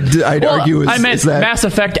one where I'd argue is I meant is that. Mass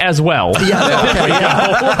Effect as well. Yeah, okay,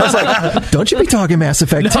 yeah. I was like, don't you be talking Mass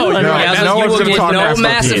Effect too? No one's you will gonna get talk no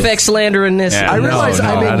Mass Effect slander in this. Yeah. I realize No,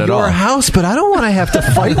 I'm not in at your all. house, but I don't want to have to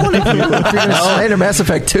fight one of you if you're going to slander Mass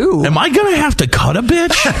Effect 2. Am I gonna have to cut a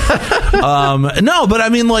bitch? No, but I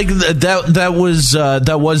mean, like that was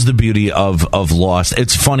the beauty of Lost.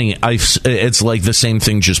 It's funny. It's like the same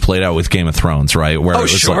thing just played out with Game of Thrones, right? Where it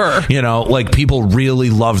was sure. like, like people really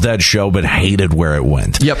loved that show, but hated where it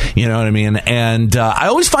went. Yep. You know what I mean? And I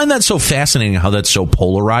always find that so fascinating how that's so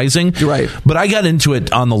polarizing. You're right. But I got into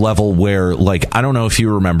it on the level where, like, I don't know if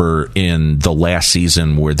you remember in the last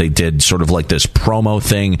season where they did sort of like this promo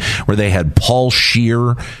thing where they had Paul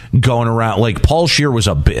Scheer going around. Like, Paul Scheer was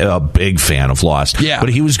a big fan of Lost. Yeah. But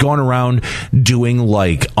he was going around doing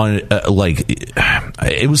like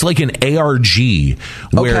it was like an ARG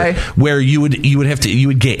where you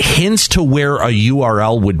would get hints to where a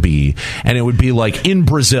URL would be, and it would be like in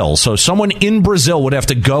Brazil. So someone in Brazil would have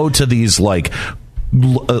to go to these like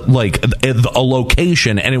a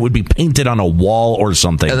location, and it would be painted on a wall or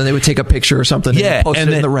something. And then they would take a picture or something and post it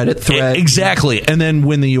in the Reddit thread. Exactly. And then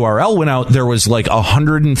when the URL went out, there was like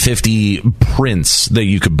 150 prints that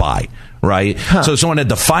you could buy. Right? Huh. So someone had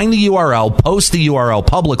to find the URL, post the URL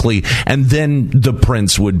publicly, and then the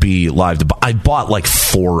prints would be live. I bought like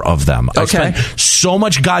 4 of them. I spent so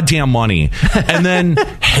much goddamn money and then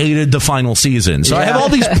hated the final season. So I have all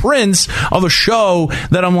these prints of a show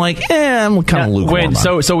that I'm like, I'm kind of lukewarm.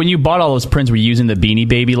 So when you bought all those prints, were you using the Beanie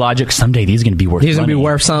Baby logic? Someday these are going to be worth These are going to be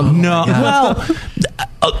worth something. No. Well...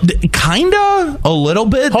 kinda, a little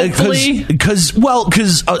bit. Hopefully, because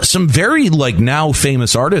some very like now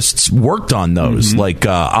famous artists worked on those, like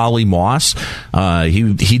Ollie Moss.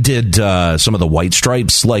 He did some of the White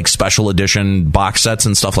Stripes like special edition box sets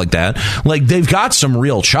and stuff like that. Like they've got some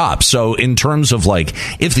real chops. So in terms of like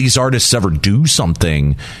if these artists ever do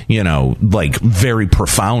something, like very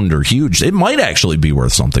profound or huge, it might actually be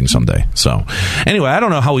worth something someday. So anyway, I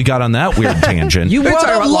don't know how we got on that weird tangent. You brought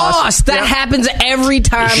up Lost. That happens every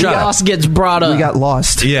time Lost gets brought up. We got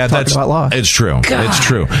lost. Yeah, that's about Lost. It's true. God. It's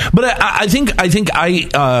true. But I think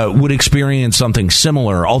I would experience something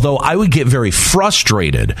similar. Although I would get very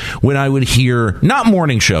frustrated when I would hear not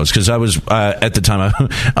morning shows, because I was at the time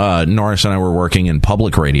Norris and I were working in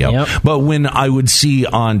public radio. Yep. But when I would see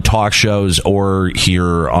on talk shows or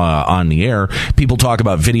hear on the air people talk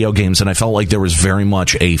about video games, and I felt like there was very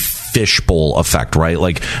much a fishbowl effect, right?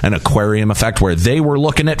 Like an aquarium effect where they were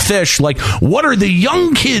looking at fish. Like, what are the young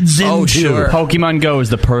kids into? Oh, sure. Pokemon Go is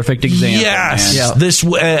the perfect example. Yes, Yeah. this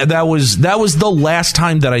that was the last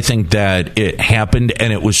time that I think that it happened,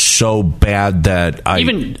 and it was so bad that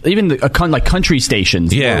even like country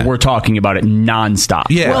stations were talking about it nonstop.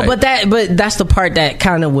 Yeah, Well, but that's the part that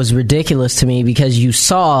kind of was ridiculous to me, because you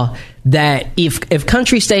saw that if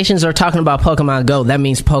country stations are talking about Pokemon Go, that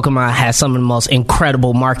means Pokemon has some of the most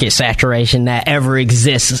incredible market saturation that ever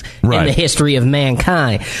exists in the history of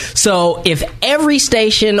mankind. So if every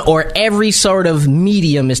station or every sort of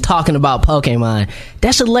medium is talking about Pokemon,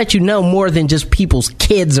 that should let you know more than just people's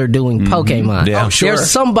kids are doing Pokemon. Yeah, There's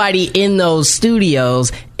somebody in those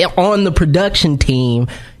studios on the production team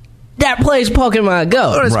that plays Pokemon Go.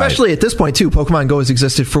 Well, especially at this point too, Pokemon Go has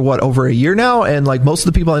existed for over a year now, and like most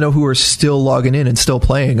of the people I know who are still logging in and still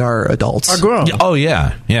playing are adults. Are grown. Oh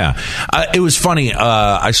yeah. It was funny.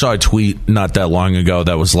 I saw a tweet not that long ago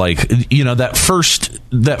that was like,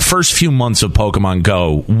 that first few months of Pokemon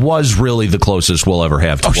Go was really the closest we'll ever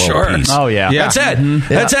have to world peace. Oh yeah. That's it.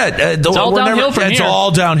 That's it. It's all downhill from here. It's all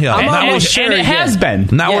downhill. And it has been.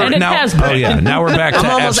 Now we're back to I'm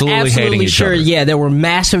almost absolutely hating each sure. other. Yeah, there were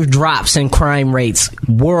massive drops in crime rates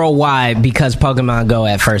worldwide because Pokemon Go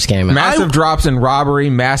at first came out. Massive drops in robbery,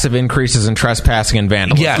 massive increases in trespassing and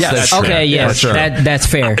vandalism. Yes, that's true. Okay, yes, that's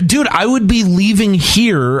fair. Dude, I would be leaving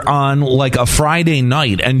here on like a Friday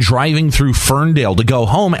night and driving through Ferndale to go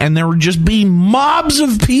home, and there would just be mobs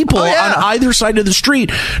of people on either side of the street,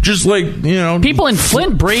 just like, people in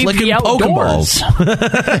Flint braved the outdoors.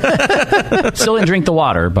 Still didn't drink the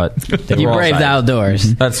water, but You braved the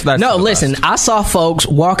outdoors. That's no, the listen, best. I saw folks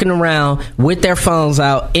walking around with their phones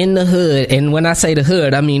out in the hood, and when I say the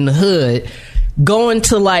hood, I mean the hood, going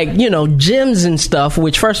to gyms and stuff,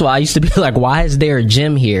 which first of all I used to be like, why is there a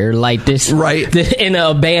gym here like this in an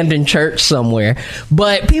abandoned church somewhere?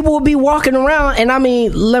 But people would be walking around, and I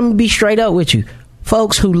mean, let me be straight up with you,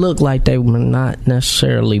 folks who look like they would not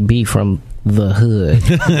necessarily be from the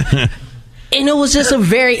hood. And it was just a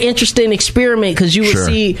very interesting experiment, because you would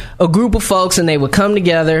see a group of folks and they would come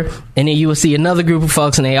together, and then you would see another group of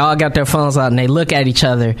folks and they all got their phones out and they look at each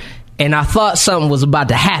other and I thought something was about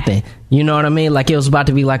to happen. You know what I mean? Like it was about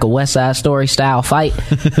to be like a West Side Story style fight.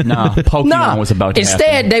 Nah, Pokemon was about to happen.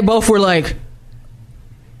 Instead, they both were like,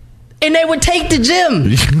 and they would take the gym,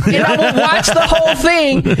 and I would watch the whole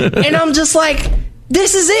thing, and I'm just like,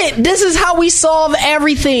 this is it. This is how we solve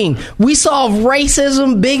everything. We solve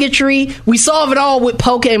racism, bigotry. We solve it all with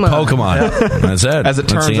Pokemon. That's it. As it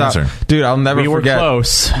turns out, dude, I'll never forget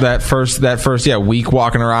that first week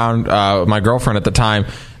walking around with my girlfriend at the time,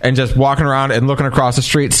 and just walking around and looking across the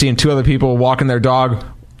street, seeing two other people walking their dog,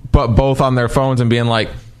 but both on their phones, and being like,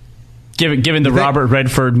 Given the Robert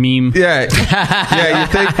Redford meme. Yeah, you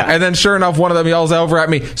think, and then sure enough, one of them yells over at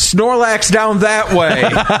me, Snorlax down that way.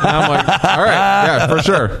 And I'm like, all right, yeah, for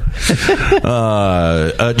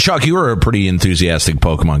sure. Chuck, you were a pretty enthusiastic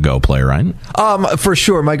Pokemon Go player, right? For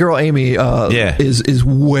sure. My girl Amy is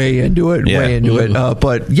way into it,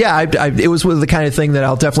 but yeah, it was the kind of thing that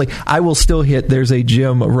I will still hit. There's a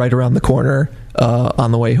gym right around the corner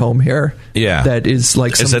on the way home here. Yeah. That is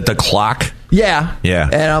like is it the clock? Yeah.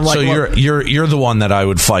 And I'm like, so you're the one that I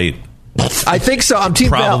would fight. I think so. I'm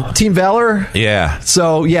Team Valor. Yeah.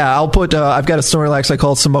 So yeah, I'll put. I've got a Snorlax I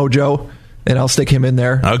call Samojo, and I'll stick him in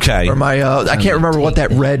there. Okay. Or my. I can't remember what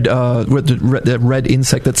that red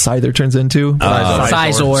insect that Scyther turns into.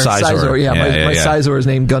 Sizor. Yeah. My Sizor is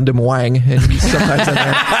named Gundam Wang, and he's sometimes in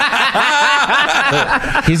there.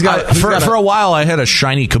 He's got for a while. I had a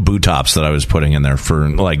shiny Kabutops that I was putting in there for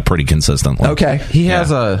like pretty consistently. Okay. He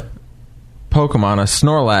has a Pokemon, a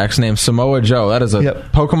Snorlax named Samoa Joe. That is a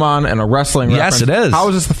Pokemon and a wrestling reference. Yes, it is. How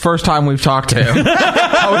is this the first time we've talked to him?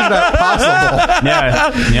 How is that possible?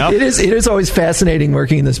 Yeah. Yep. It is always fascinating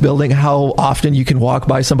working in this building how often you can walk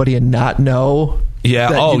by somebody and not know. Yeah.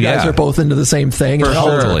 That you guys are both into the same thing. For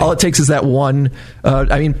sure. All it takes is that one.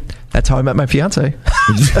 That's how I met my fiance.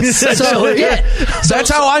 That's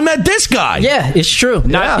how I met this guy. Yeah, it's true.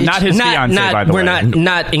 Not his fiance, by the way. We're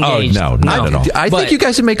not engaged. Oh, no, not at all. I think you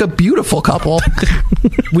guys would make a beautiful couple.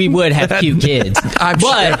 We would have cute kids.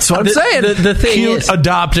 That's what I'm saying. The thing cute is,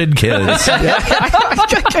 adopted kids.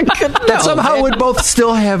 That somehow would both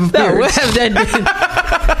still have beards. we'll have that.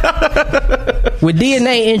 With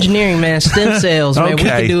DNA engineering, man, stem cells, man, we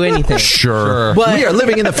can do anything. Sure. But, we are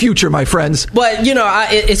living in the future, my friends. But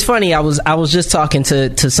it's funny. I was just talking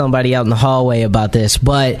to somebody out in the hallway about this.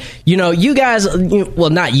 But you guys, well,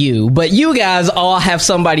 not you, but you guys all have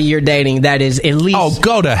somebody you're dating that is at least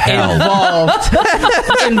go to hell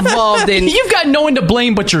involved in. You've got no one to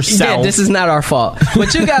blame but yourself. Yeah, this is not our fault.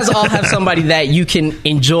 But you guys all have somebody that you can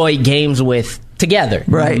enjoy games with together,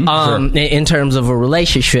 right? In terms of a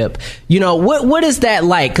relationship, what is that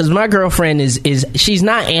like? Because my girlfriend is she's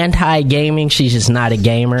not anti-gaming, she's just not a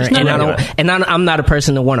gamer, I'm not a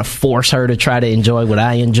person that want to force her to try to enjoy what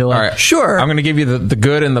I enjoy. All right, sure. I'm going to give you the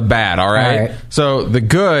good and the bad. All right. So the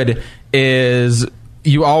good is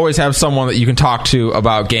you always have someone that you can talk to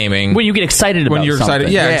about gaming when you get excited about when you're something.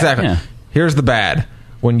 excited. Yeah, exactly. Yeah. Here's the bad: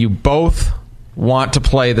 when you both want to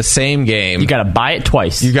play the same game, you got to buy it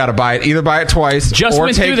twice. You got to either buy it twice or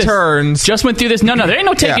take turns. Just went through this. No, there ain't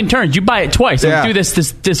no taking turns. You buy it twice. And we do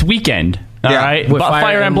this weekend. All right, with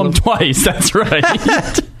Fire Emblem twice. That's right.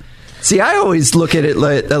 See, I always look at it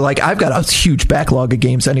like I've got a huge backlog of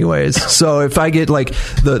games anyways. So if I get like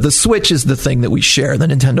the Switch is the thing that we share, the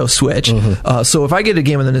Nintendo Switch. Mm-hmm. So if I get a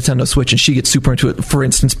game on the Nintendo Switch and she gets super into it, for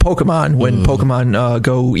instance, Pokemon, when Pokemon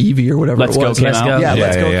Go Eevee or whatever Let's it was. Let's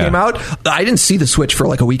Go came out. I didn't see the Switch for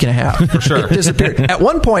like a week and a half. For sure. It disappeared. At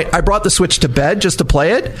one point, I brought the Switch to bed just to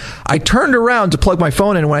play it. I turned around to plug my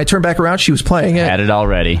phone in, and when I turned back around, she was playing it. Had it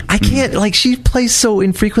already. I can't, she plays so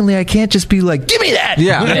infrequently, I can't just be like, give me that!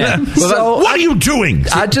 Yeah. So what are you doing?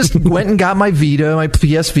 I just went and got my Vita, my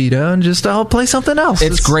PS Vita, and I'll play something else.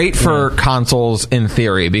 It's great for consoles in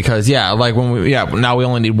theory because now we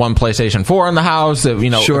only need one PlayStation 4 in the house. If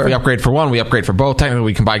we upgrade for one, we upgrade for both. Technically,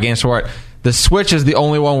 we can buy games for it. The Switch is the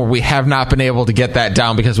only one where we have not been able to get that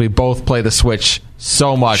down because we both play the Switch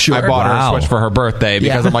so much. Sure. I bought her a Switch for her birthday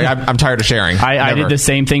because I'm like, I'm tired of sharing. I did the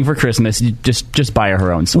same thing for Christmas. Just buy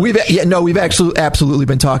her own Switch. We've absolutely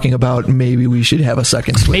been talking about maybe we should have a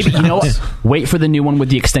second Switch. Maybe, what? Wait for the new one with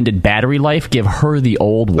the extended battery life. Give her the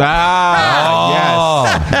old one.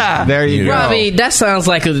 Yes. There you go. Robbie, that sounds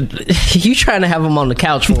like you trying to have him on the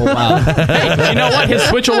couch for a while. Hey, you know what? His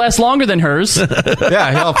Switch will last longer than hers.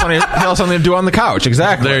 Yeah, he'll have something to do on the couch.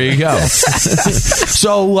 Exactly. There you go.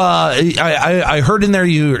 So I heard in there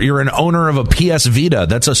you're an owner of a PS Vita.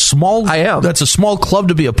 That's a small. I am. That's a small club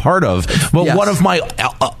to be a part of. But one of my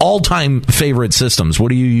all-time favorite systems. What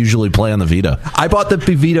do you usually play on the Vita? I bought the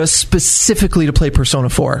Vita specifically to play Persona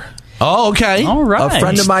 4. Oh, okay. All right. A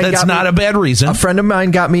friend of mine That's not a bad reason. A friend of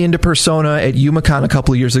mine got me into Persona at UMaCon a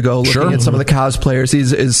couple of years ago, looking at some of the cosplayers.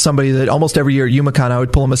 He's is somebody that almost every year at UMaCon I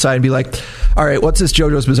would pull him aside and be like, all right, what's this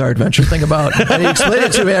JoJo's Bizarre Adventure thing about? And he explained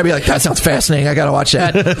it to me, and I'd be like, that sounds fascinating. I got to watch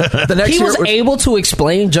that. The next He year was able to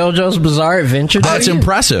explain JoJo's Bizarre Adventure. That's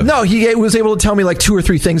impressive. No, he was able to tell me like 2 or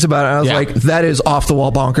 3 things about it. And I was like, that is off the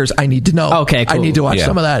wall bonkers. I need to know. Okay, cool. I need to watch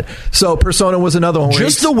some of that. So Persona was another one. Where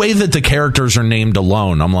Just the way that the characters are named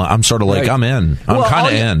alone, I'm sort of like, I'm in. I'm kind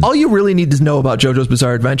of in. All you really need to know about JoJo's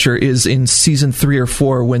Bizarre Adventure is in season 3 or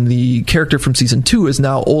 4, when the character from season 2 is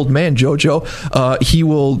now old man JoJo. He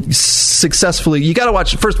will successfully. You got to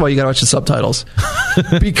watch. First of all, you got to watch the subtitles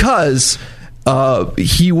because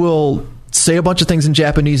he will say a bunch of things in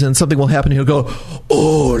Japanese and something will happen and he'll go,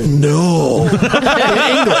 oh no,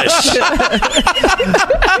 in English.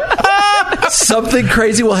 Something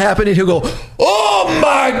crazy will happen and he'll go, oh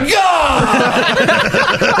my God.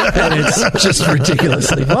 And it's just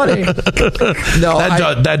ridiculously funny. No,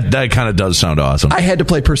 that kind of does sound awesome. I had to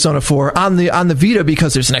play Persona 4 on the Vita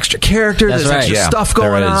because there's an extra character, there's extra stuff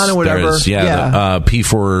going on and whatever.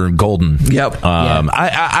 P4 Golden. Yep.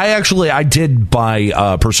 I did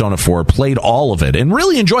buy Persona 4, played all of it, and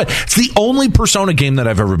really enjoyed it. It's the only Persona game that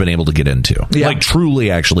I've ever been able to get into. Yeah. Like,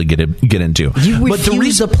 truly actually get into. You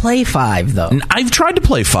refuse to play 5, though. I've tried to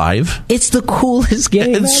play 5. It's the coolest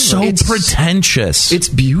game ever. It's so pretentious. It's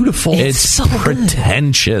beautiful. It's so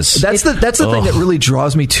pretentious. That's the thing that really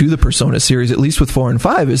draws me to the Persona series, at least with 4 and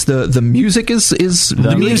 5, is the music is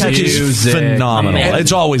the music is phenomenal.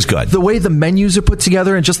 It's always good. The way the menus are put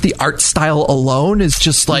together and just the art style alone is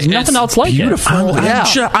just like nothing else like beautiful.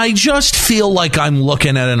 it. I just feel like I'm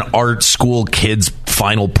looking at an art school kid's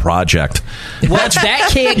final project. Well, that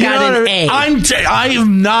kid got an A. I'm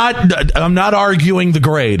not arguing the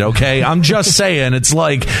grade, okay? I'm just saying it's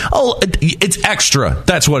like, it's extra.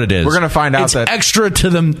 That's what it is. We're going to find out it's that extra to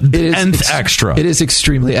the nth extra. It is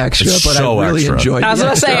extremely extra, It's but so I really extra. enjoyed it. I was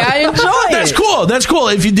going to say, I enjoy it. That's cool. That's cool.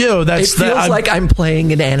 If you do, It feels like I'm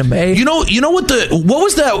playing an anime. You know what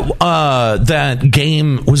was that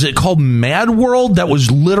game? Was it called Mad World? That was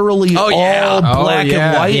literally all black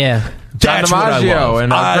and white. Yeah. That's what I love.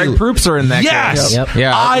 And Greg Proops are in that game. Yep.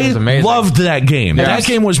 Yeah, I loved that game. Yes. That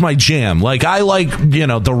game was my jam. Like, I like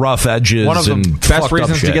the rough edges. One of the and best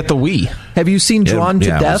reasons to get the Wii. Have you seen Drawn to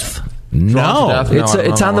Death? No.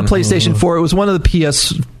 It's on the PlayStation 4. It was one of the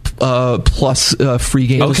PS Plus free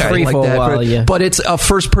games. Okay. Free like for that. a while, but it's a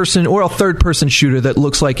first person or a third person shooter that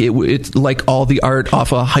looks like it's like all the art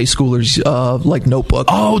off a high schooler's like notebook.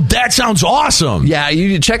 Oh, that sounds awesome. Yeah,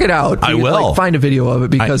 you check it out. I will. Find a video of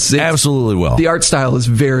it because I absolutely will. The art style is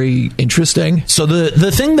very interesting. So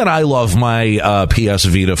the thing that I love my PS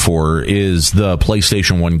Vita for is the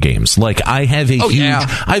PlayStation 1 games. Like, I have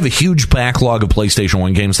a huge backlog of PlayStation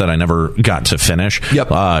 1 games that I never got to finish. Yep.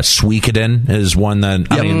 Suikoden is one that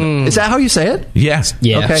I mean. Is that how you say it? Yes.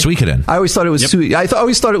 Yeah. Okay. Suikoden. I always thought it was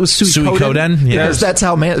always thought it was Suikoden. Because Yes. that's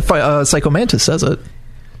how Psycho Mantis says it.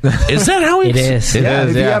 Is that how it is? It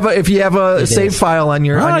is. If you have a save file on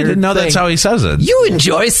your, I your didn't know thing, that's how he says it. you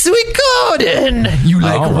enjoy Suikoden. You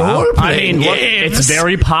like role I playing. mean, look, it's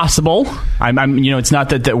very possible. It's not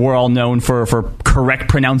that we're all known for correct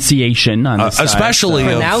pronunciation on this especially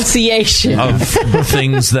side, Pronunciation. of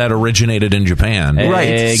things that originated in Japan. Right.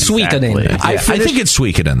 Exactly. Suikoden. Yeah, I think it's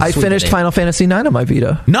Suikoden. I finished Final Fantasy IX on my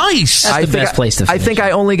Vita. Nice. That's the best place to I finish. think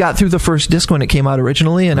I only got through the first disc when it came out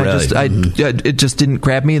originally, and Really? it just didn't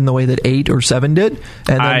grab me in the way that 8 or 7 did.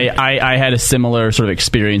 And then, I had a similar sort of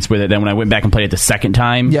experience with it. Then when I went back and played it the second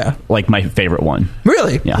time, like my favorite one.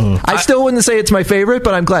 really, I still wouldn't say it's my favorite,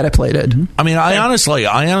 but I'm glad I played it. I mean, I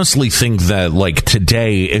honestly think that, like,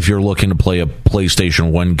 today, if you're looking to play a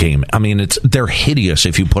PlayStation 1 game, I mean, they're hideous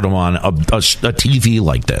if you put them on a TV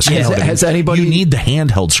like this. You know what I mean? Has anybody? You need the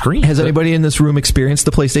handheld screen. Has anybody in this room experienced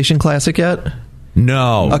the PlayStation Classic yet?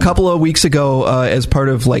 No. A couple of weeks ago, as part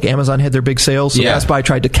of like Amazon had their big sale, so Best Buy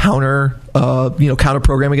tried to counter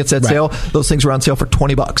program against that sale. Those things were on sale for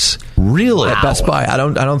 $20. Really? At Best Buy. I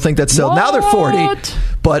don't think that's sale. Now they're $40.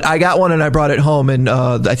 But I got one and I brought it home, and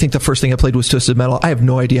I think the first thing I played was Twisted Metal. I have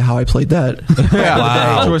no idea how I played that.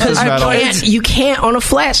 Wow. Twisted Metal. You can't on a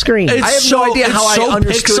flat screen. I have no idea how I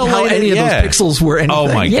understood how any of those pixels were anything.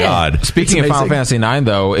 Oh my god! Speaking of Final Fantasy IX,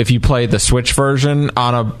 though, if you play the Switch version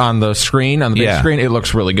on the screen, on the big screen, it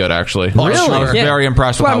looks really good. Actually, I was very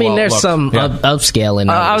impressed with how well it there's looked. some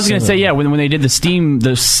upscaling. I was going to say, when they did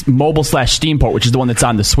the mobile/Steam port, which is the one that's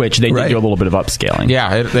on the Switch, they did do a little bit of upscaling.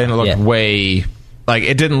 Yeah, it didn't look way. Like,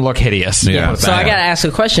 it didn't look hideous. Yeah. So I got to ask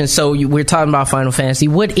a question. So we're talking about Final Fantasy.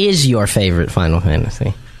 What is your favorite Final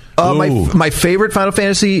Fantasy? My favorite Final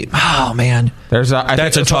Fantasy. Oh man, that's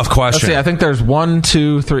a tough question. Let's see, I think there's 1,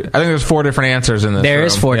 2, 3. I think there's 4 different answers in this. There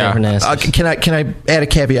is 4 different answers. Can I add a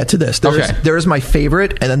caveat to this? There is my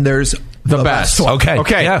favorite, and then there's the best. Okay.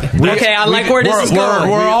 Yeah. I like where this is going.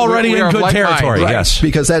 We're already in good territory. Right? Yes,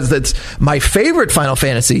 because that's my favorite Final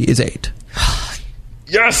Fantasy is 8.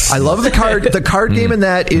 Yes, I love the card. The card game in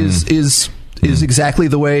that is exactly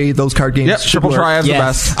the way those card games should Triple work. Triad's the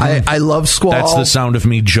best. I love Squall. That's the sound of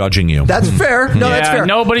me judging you. That's fair. No, that's fair.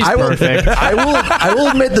 Nobody's perfect. I will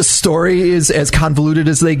admit the story is as convoluted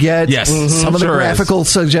as they get. Yes, some of the graphical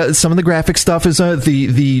some of the graphic stuff is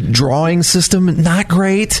the drawing system not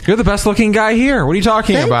great. You're the best looking guy here. What are you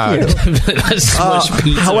talking about?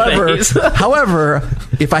 However,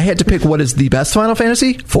 if I had to pick what is the best Final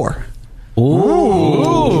Fantasy, 4.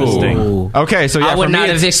 Ooh. Interesting. Okay, so I would not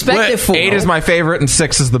have expected 4. 8 is my favorite, and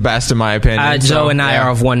 6 is the best in my opinion. Joe and I are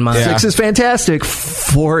of one mind. 6 is fantastic.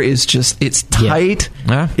 4 is just it's tight.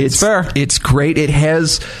 Yeah, it's fair. It's great. It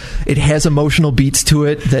has emotional beats to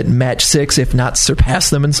it that match 6, if not surpass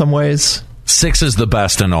them in some ways. 6 is the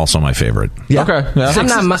best and also my favorite. Yeah. Okay. Yeah.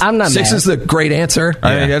 I'm not 6 mad. is the great answer.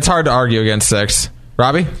 I mean, it's hard to argue against 6.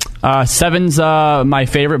 Robbie? 7's my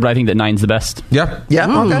favorite, but I think that 9's the best. Yep. Yeah.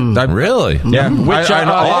 Okay. Really? Yeah. Which I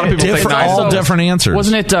know a lot of people think 9 all is different answers.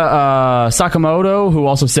 Wasn't it Sakamoto who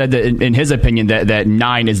also said that in his opinion that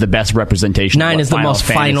 9 is the best representation? 9 is the most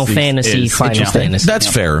Final Fantasy. That's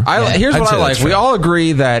fair. Here's what I like. Fair. We all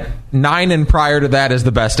agree that 9 and prior to that is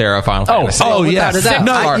the best era of Final Fantasy. Oh, yeah.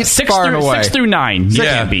 6 through 9. You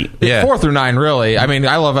can't beat. Yeah. 4 through 9, really. I mean,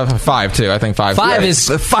 I love FF5 too. I think 5.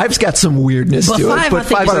 5's got some weirdness to it, but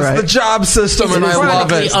 5's it's the job system, and I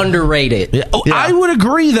love it. Underrated. Yeah. I would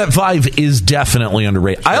agree that 5 is definitely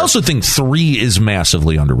underrated. I also think 3 is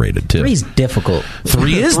massively underrated too. 3's difficult.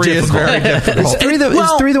 3 is difficult. Very difficult. Is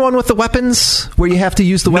 3 the one with the weapons where you have to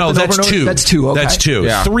use the weapons? No, that's over and over? 2. That's 2. Okay. That's 2.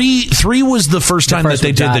 Yeah. 3 was the first time that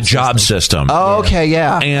they did the job system. Oh, okay,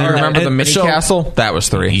 yeah. And I remember the mini castle. That was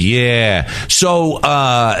 3. Yeah. So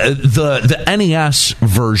the NES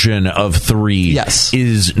version of 3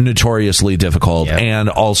 is notoriously difficult, and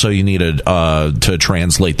also you needed to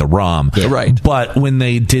translate the ROM. Yeah. Right. But when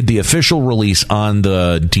they did the official release on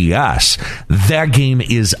the DS, that game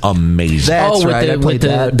is amazing. That's right. I played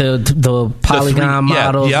that. The polygon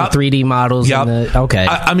models, the 3D models. Okay.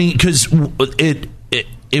 I mean, because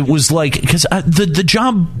it was like, because the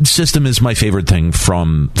job system is my favorite thing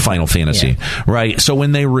from Final Fantasy, right? So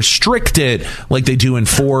when they restrict it like they do in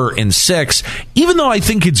 4 and 6, even though I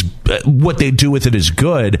think it's what they do with it is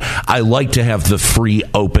good, I like to have the free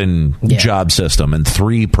open job system, and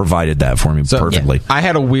 3 provided that for me perfectly. I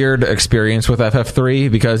had a weird experience with FF3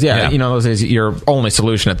 because you know, those days your only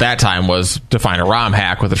solution at that time was to find a ROM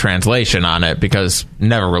hack with a translation on it, because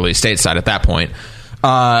never released stateside at that point.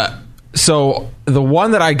 So the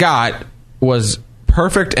one that I got was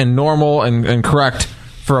perfect and normal and correct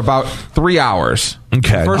for about 3 hours.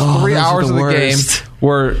 Okay. The first 3 hours of the game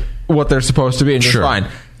were what they're supposed to be, and just fine.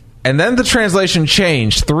 And then the translation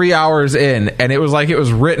changed 3 hours in, and it was like it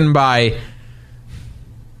was written by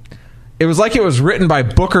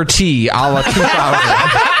Booker T a la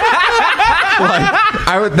 2000.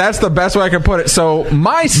 That's the best way I could put it. So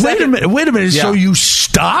my second... Wait a minute. Yeah. So you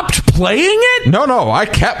stopped playing it? No, I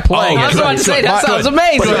kept playing it. I was about to say, that sounds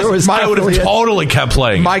amazing. I would have totally kept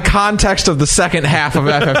playing my context of the second half of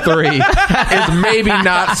FF3 is maybe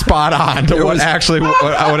not spot on to what it actually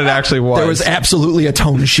was. There was absolutely a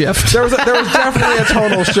tone shift. There was definitely a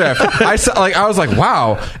tonal shift. I was like,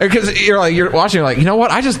 wow, because you're watching, you're like, you know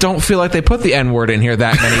what? I just don't feel like they put the N-word in here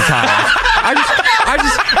that many times.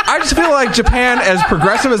 I just feel like Japan, as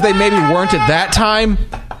progressive as they maybe weren't at that time,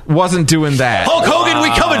 wasn't doing that. Hulk Hogan, we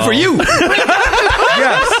coming for you.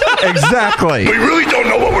 Yes, exactly. We really don't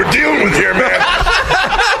know what we're dealing with here, man.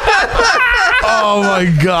 Oh my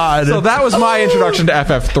God! So that was my introduction to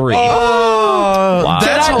FF3.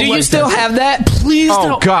 Wow. Do you still have that? Please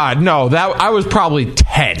don't. Oh God, no! I was probably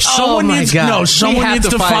 10. Someone needs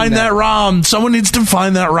to find that ROM. Someone needs to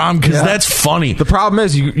find that ROM, because that's funny. The problem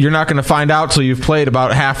is you're not going to find out till you've played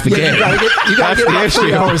about half the game. You got to get about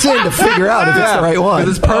 3 hours in to figure out if it's the right one.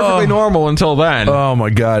 It's perfectly normal until then. Oh my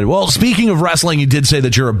God! Well, speaking of wrestling, you did say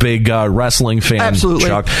that you're a big wrestling fan. Absolutely.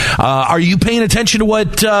 Chuck. Are you paying attention to what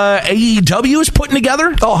AEW is just putting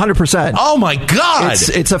together? Oh, 100%. Oh my God.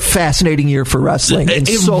 It's a fascinating year for wrestling in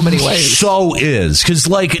so many ways. So is. Because,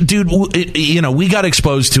 like, dude, we got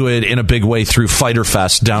exposed to it in a big way through Fyter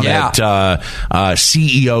Fest down at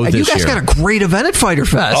CEO this year. You guys got a great event at Fyter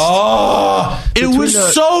Fest. Oh, it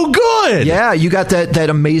was so good. Yeah, you got that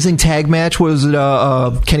amazing tag match. Was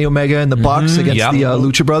it Kenny Omega and the Bucks against the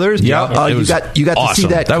Lucha Brothers? Yeah, you got awesome. to see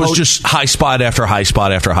that. That was just high spot after high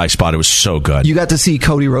spot after high spot. It was so good. You got to see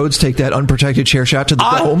Cody Rhodes take that unprotected chair shot to the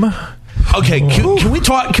dome. Okay, can we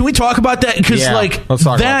talk? Can we talk about that? Because let's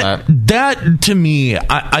talk about that. That to me,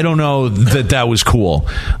 I don't know that was cool.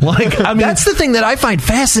 Like, I mean, that's the thing that I find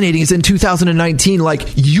fascinating is in 2019, like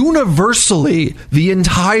universally, the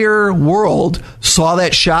entire world saw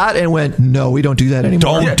that shot and went, "No, we don't do that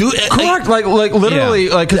anymore." Don't do it. Correct. Like literally,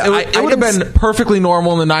 it would have been perfectly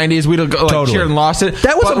normal in the 90s. We'd have cheered and lost it.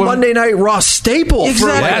 That was a Monday Night Raw staple for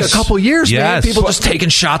a couple years. Man, people just taking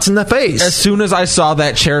shots in the face. As soon as I saw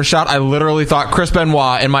that chair shot, I literally thought Chris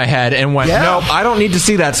Benoit in my head and went, "Nope, I don't need to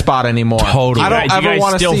see that spot anymore." Totally. I don't ever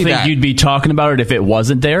want to see that. Do you guys still think you'd be talking about it if it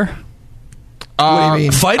wasn't there? What do you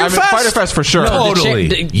mean? Fyter Fest? Fyter Fest for sure. No,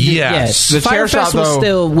 totally. Yes. The chair Fyter Fest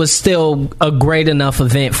shot was still a great enough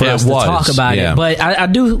event for us to talk about it. But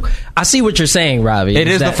I see what you're saying, Robbie. It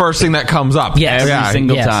is the first thing that comes up every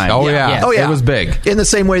single time. Oh yeah. It was big. In the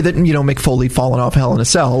same way that Mick Foley falling off Hell in a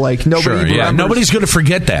Cell. Like nobody remembers, nobody's going to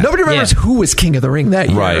forget that. Nobody remembers who was King of the Ring that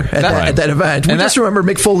year at that event. We just remember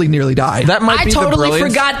Mick Foley nearly died. That might be totally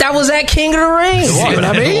forgot that was at King of the Ring.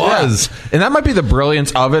 It was. And that might be the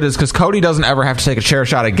brilliance of it, is because Cody doesn't ever have to take a chair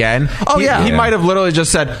shot again. He might have literally just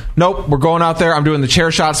said, "Nope, we're going out there. I'm doing the chair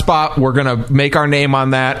shot spot. We're going to make our name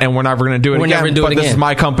on that, and we're never going to do it again. This is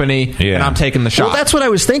my company, and I'm taking the shot." Well, that's what I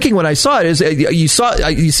was thinking when I saw it. Is you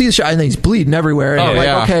see the shot, and he's bleeding everywhere, and I'm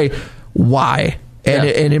like, okay, why? And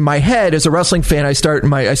in my head, as a wrestling fan,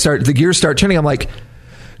 the gears start turning. I'm like,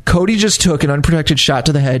 Cody just took an unprotected shot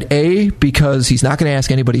to the head. A, because he's not going to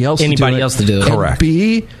ask anybody else to do it. Correct.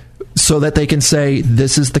 B, so that they can say,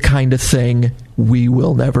 this is the kind of thing we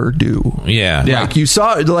will never do. Like you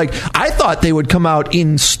saw, like I thought they would come out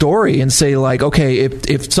in story and say, like, okay,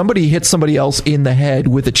 if somebody hits somebody else in the head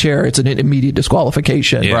with a chair, it's an immediate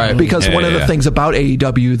disqualification. Right. Because one of the things about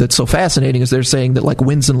AEW that's so fascinating is they're saying that like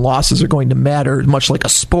wins and losses are going to matter, much like a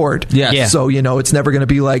sport. So it's never going to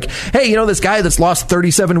be like, hey, this guy that's lost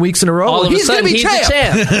 37 weeks in a row, he's going to be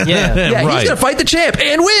champ. He's going to fight the champ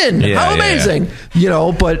and win. How amazing.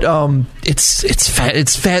 But it's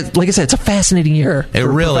like I said, it's a fascinating year. It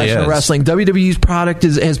really is. Wrestling. WWE's product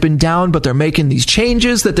has been down, but they're making these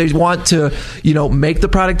changes that they want to, make the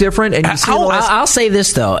product different. And I'll say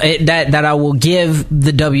this though, that I will give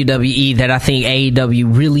the WWE that I think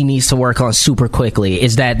AEW really needs to work on super quickly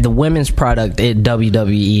is that the women's product at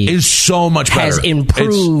WWE is so much better. Has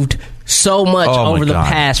improved so much over the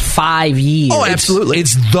past 5 years. Oh, absolutely.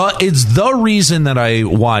 It's the reason that I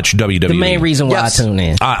watch WWE. The main reason why I tune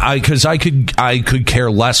in. Because I could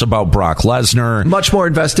care less about Brock Lesnar. Much more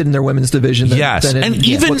invested in their women's division than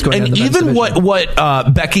even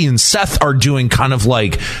what Becky and Seth are doing, kind of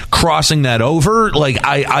like crossing that over. Like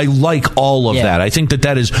I like all of that. I think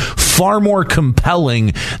that is far more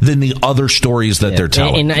compelling than the other stories that they're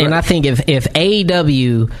telling. And I think if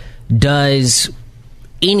AEW does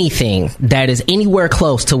anything that is anywhere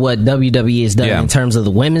close to what WWE has done in terms of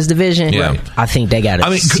the women's division, I think they got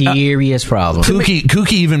a serious problem.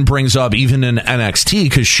 Kookie even brings up, even in NXT,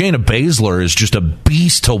 because Shayna Baszler is just a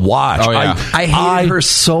beast to watch. I hated her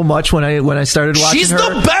so much when I started watching her. She's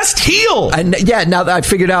the best heel. And now that I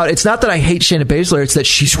figured out, it's not that I hate Shayna Baszler, it's that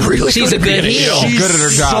she's a good heel. She's good at her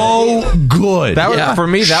job. So good. That was for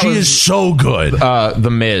me. She is so good.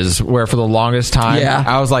 The Miz, where for the longest time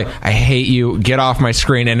I was like, I hate you. Get off my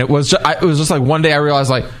screen. And it was just like one day I realized,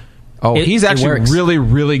 like, he's actually really,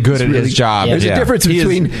 really good at his job. There's a difference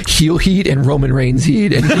between heel heat and Roman Reigns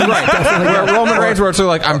heat. And where Roman Reigns, where it's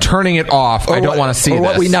like, I'm turning it off. I don't want to see this. Or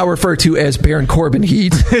what we now refer to as Baron Corbin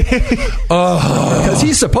heat. Because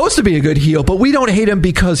he's supposed to be a good heel, but we don't hate him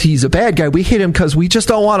because he's a bad guy. We hate him because we just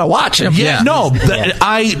don't want to watch him.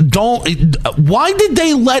 I don't. Why did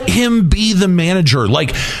they let him be the manager?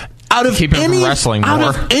 Like, out of keep him from wrestling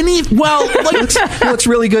more. Looks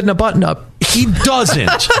really good in a button-up. He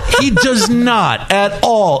doesn't. He does not at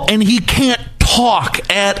all, and he can't talk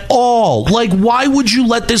at all. Like, why would you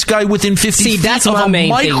let this guy within 50 feet that's of my a main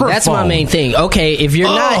microphone? thing. That's my main thing. Okay, if you're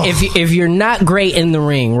not if you're not great in the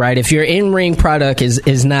ring, right? If your in-ring product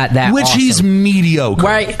is not that which awesome, he's mediocre,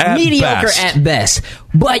 right? Mediocre at best.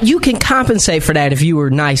 But you can compensate for that if you were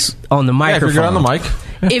nice on the microphone. If you're good on the mic.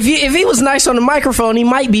 if he was nice on the microphone, he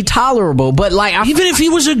might be tolerable. But like, even if he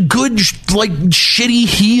was a good shitty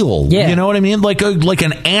heel, you know what I mean? Like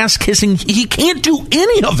an ass kissing, he can't do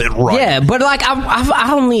any of it right. Yeah, but like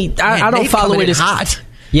I don't follow it as hot.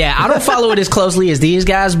 Yeah, I don't follow it as closely as these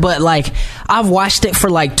guys, but like I've watched it for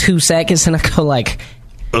like 2 seconds and I go like,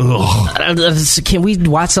 ugh. Can we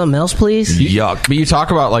watch something else, please? Yuck. But you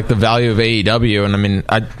talk about like the value of AEW, and I mean,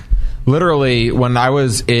 I literally, when I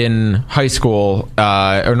was in high school,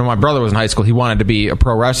 or no, my brother was in high school, he wanted to be a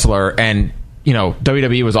pro wrestler, and you know,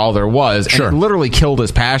 WWE was all there was. Sure. And it literally killed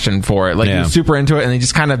his passion for it. Like, he was super into it, and he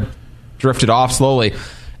just kind of drifted off slowly.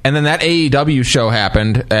 And then that AEW show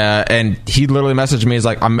happened, and he literally messaged me. He's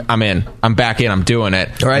like, I'm in. I'm back in. I'm doing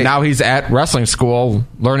it. Right. Now he's at wrestling school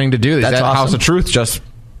learning to do this. That's at awesome. House of Truth, just,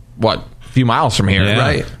 a few miles from here. Yeah.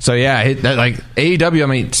 Right. So, yeah, like AEW, I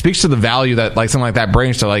mean, speaks to the value that like something like that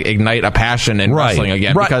brings to like ignite a passion in wrestling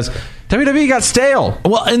again. Right. Because WWE got stale.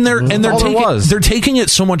 Well, and they're taking it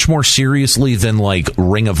so much more seriously than like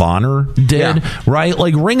Ring of Honor did, right?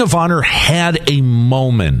 Like Ring of Honor had a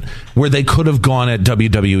moment where they could have gone at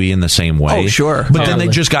WWE in the same way. Oh, sure. But then they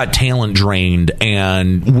just got talent drained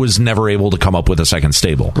and was never able to come up with a second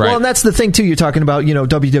stable. Right. Well, and that's the thing too. You're talking about, you know,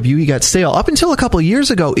 WWE got stale. Up until a couple of years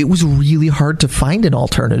ago, it was really hard to find an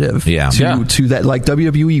alternative to that. Like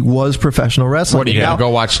WWE was professional wrestling. What, are you going to go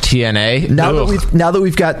watch TNA? Now that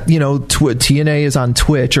we've got, you know, TNA is on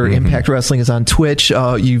Twitch, or Impact Wrestling is on Twitch.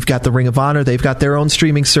 You've got the Ring of Honor. They've got their own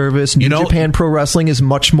streaming service. New Japan Pro Wrestling is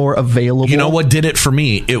much more available. You know what did it for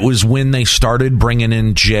me? It was when they started bringing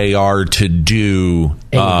in JR to do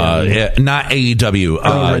not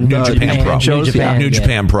AEW, New Japan Pro. New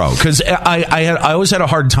Japan Pro. Because I always had a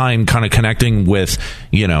hard time kind of connecting with,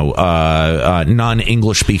 you know,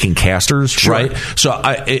 non-English speaking casters, right? So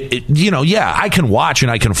I can watch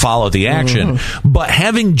and I can follow the action, but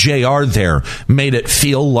having JR there made it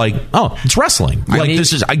feel like, oh, it's wrestling.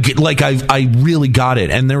 I really got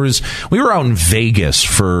it. And we were out in Vegas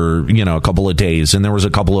for, you know, a couple of days, and there was a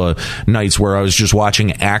couple of nights where I was just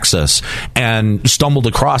watching Access and stumbled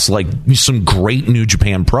across like some great New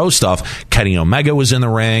Japan Pro stuff. Kenny Omega was in the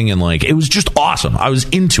ring, and like it was just awesome. I was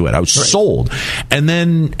into it. I was sold. And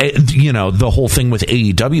then you know, the whole thing with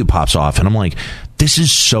AEW pops off, and I'm like, this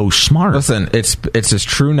is so smart. Listen, it's as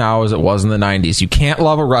true now as it was in the 90s. You can't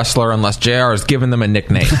love a wrestler unless JR has given them a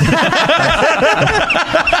nickname.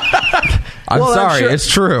 I'm sorry,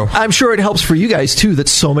 it's true. I'm sure it helps for you guys, too, that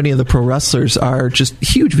so many of the pro wrestlers are just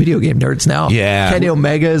huge video game nerds now. Yeah. Kenny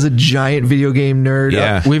Omega is a giant video game nerd.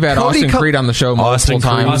 Yeah. We've had Austin Creed on the show multiple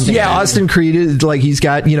times. Austin Creed is like, he's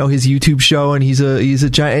got, you know, his YouTube show, and he's a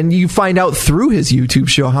giant, and you find out through his YouTube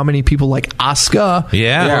show how many people like Asuka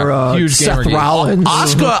or huge Seth Rollins.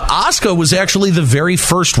 Asuka was actually the very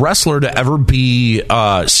first wrestler to ever be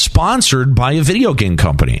sponsored by a video game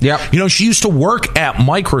company. Yep. You know, she used to work at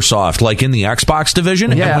Microsoft, like in the Xbox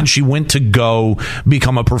division, and when she went to go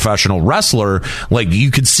become a professional wrestler, like you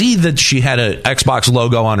could see that she had an Xbox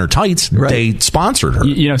logo on her tights. They sponsored her.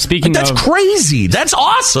 You know, that's crazy. That's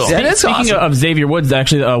awesome. Speaking of Xavier Woods,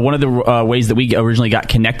 actually, one of the ways that we originally got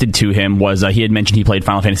connected to him was he had mentioned he played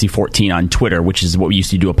Final Fantasy XIV on Twitter, which is what we used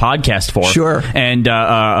to do a podcast for. Sure. And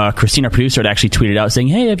Christina, producer, had actually tweeted out saying,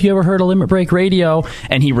 "Hey, have you ever heard of Limit Break Radio?"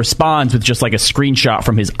 And he responds with just like a screenshot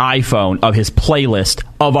from his iPhone of his playlist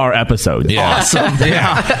of our episodes. Yeah. Awesome.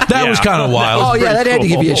 That was kind of wild. Oh, yeah, that had to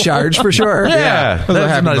give you a charge for sure. That's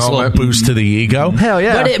a nice little boost to the ego. Hell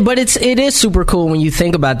yeah. But it is super cool when you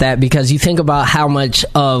think about that, because you think about how much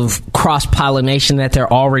of cross-pollination that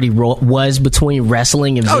there already was between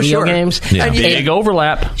wrestling and video games. Yeah. And big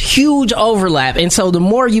overlap. Huge overlap. And so the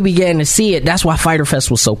more you began to see it, that's why Fyter Fest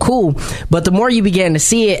was so cool. But the more you began to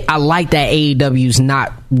see it, I like that AEW's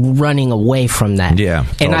not running away from that. Yeah,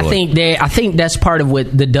 and I think that's part of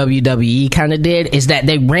what the WWE kind of did, is that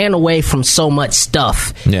they ran away from so much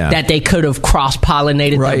stuff that they could have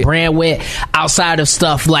cross-pollinated the brand with, outside of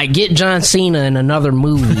stuff like get John Cena in another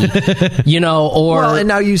movie, you know, or and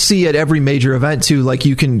now you see at every major event too, like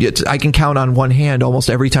I can count on one hand almost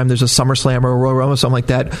every time there's a SummerSlam or a Royal Rumble or something like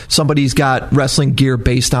that, somebody's got wrestling gear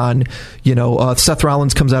based on, you know, Seth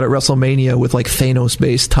Rollins comes out at WrestleMania with like Thanos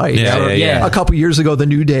based tights. A couple years ago, the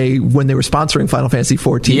New Day, when they were sponsoring Final Fantasy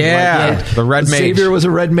XIV, the Red Mage. Xavier was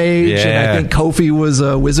a Red Mage, and I think Kofi was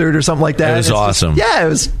a wizard or something like that. It was awesome. It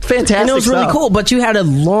was fantastic. And it was really cool, but you had a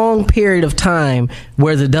long period of time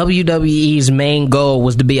where the WWE's main goal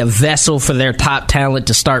was to be a vessel for their top talent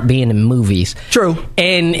to start being in movies. True.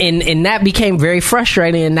 And that became very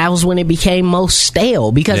frustrating, and that was when it became most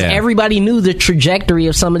stale, because everybody knew the trajectory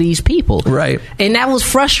of some of these people. Right. And that was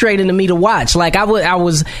frustrating to me to watch. Like I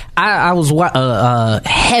was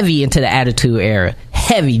heavy into the Attitude Era.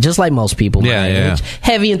 heavy, just like most people. Yeah.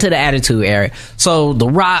 Heavy into the Attitude Era. So The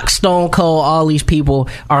Rock, Stone Cold, all these people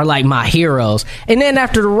are like my heroes. And then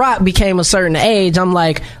after The Rock became a certain age, I'm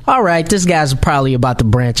like, all right, this guy's probably about to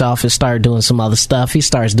branch off and start doing some other stuff. He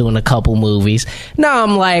starts doing a couple movies. Now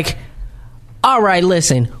I'm like, all right,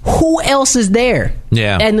 listen, who else is there?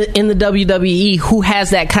 Yeah. And in the WWE who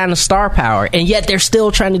has that kind of star power, and yet they're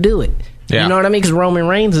still trying to do it. Yeah. You know what I mean? Because Roman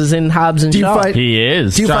Reigns is in Hobbs and Shaw. He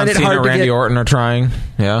is. Do you John find it Cena, hard to Randy get? Orton are trying.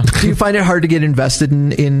 Yeah. Do you find it hard to get invested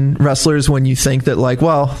in wrestlers when you think that, like,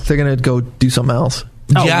 well, they're going to go do something else?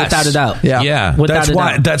 Oh, Yes. without a doubt. Yeah. Without a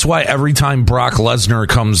doubt. That's why every time Brock Lesnar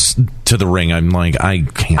comes to the ring, I'm like, I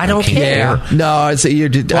can't. I don't care. No, it's I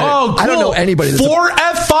don't know anybody. That's 4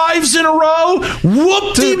 F5s in a row.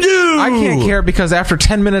 Whoop-de-doo. I can't care because after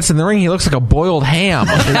 10 minutes in the ring, he looks like a boiled ham.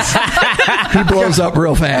 he blows up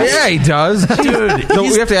real fast. Yeah, he does. Dude, so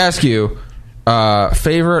we have to ask you,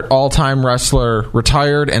 favorite all-time wrestler,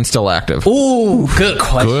 retired and still active? Ooh, good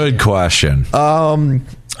question. Good question.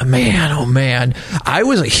 Man, oh man. I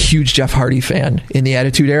was a huge Jeff Hardy fan in the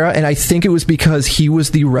Attitude Era, and I think it was because he was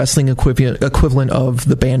the wrestling equivalent of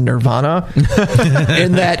the band Nirvana.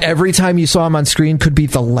 In that every time you saw him on screen could be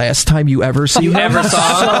the last time you ever see him. Ever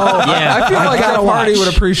saw him? Yeah. I feel like Jeff Hardy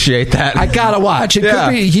would appreciate that. I gotta watch. It Yeah.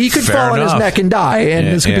 could be he could Fair fall on his enough. neck and die, and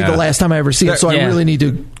this could be the last time I ever see him. So I really need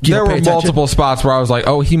to There pay were attention. multiple spots where I was like,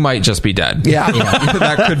 oh, he might just be dead. Yeah.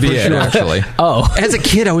 That could be it, actually. Oh. As a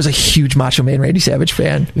kid, I was a huge Macho Man Randy Savage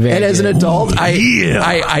fan, and as an adult,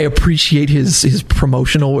 I appreciate his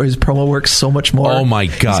promo work so much more. Oh my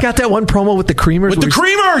God. He's got that one promo with the creamers. With the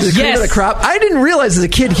creamers! the cream of the crop. I didn't realize as a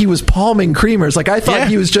kid he was palming creamers. Like I thought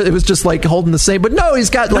it was just like holding the same, but no, he's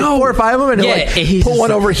got like 4 or 5 of them, and he'll pull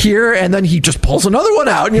one over here, and then he just pulls another one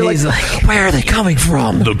out, and you're like, where are they coming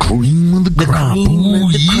from? The cream of the crop.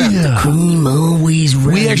 The cream always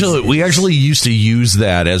rises. We actually used to use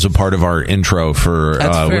that as a part of our intro for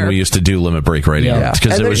when we used to do Limit Break Radio,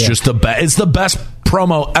 because it was just the best. It's the best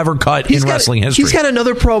promo ever cut in wrestling history. He's got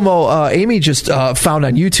another promo Amy just found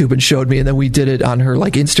on YouTube and showed me, and then we did it on her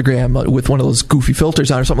like Instagram with one of those goofy filters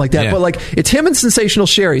on or something like that. Yeah. But like it's him and Sensational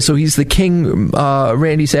Sherry, so he's the King,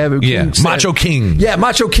 Randy Savage. Macho King. Yeah,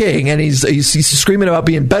 Macho King, and he's screaming about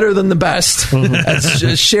being better than the best.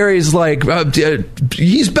 Sherry's like,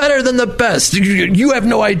 he's better than the best. You have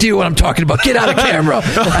no idea what I'm talking about. Get out of camera.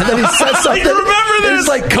 And then he says something. I remember this. He's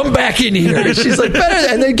like, come back in here. And she's like,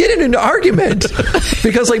 better. And they get in an argument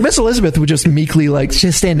because like Miss Elizabeth would just meekly like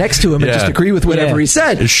just stand next to him and just agree with whatever he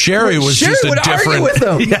said. Sherry was just a would different. argue with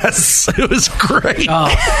him. Yes, it was great.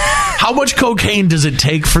 How much cocaine does it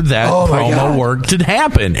take for that promo work to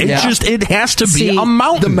happen? It it has to be a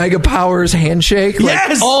mountain. The Mega Powers handshake. Like,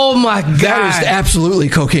 yes. Oh my God. That is absolutely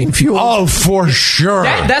cocaine fuel. Oh, for sure.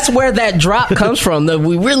 That's where that drop comes from. That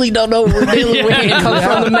we really don't know what we're dealing with. It comes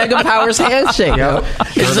from the Mega Powers handshake.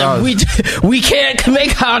 It's like we can't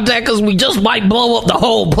make contact because we just might blow up the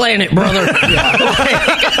whole planet, brother.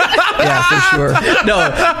 Yeah, for sure. No,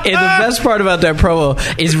 and the best part about that promo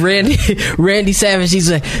is Randy Savage.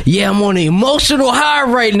 He's like, "Yeah, I'm on an emotional high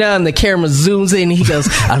right now," and the camera zooms in. And he goes,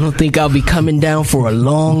 "I don't think I'll be coming down for a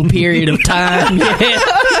long period of time."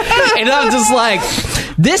 And I'm just like,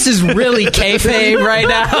 this is really kayfabe right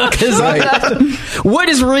now, because what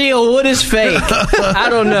is real, what is fake? I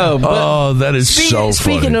don't know. But that is so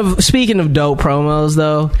funny. Speaking of dope promos,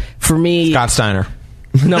 though, for me, Scott Steiner.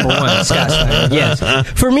 Number one, Scott Steiner. Yes.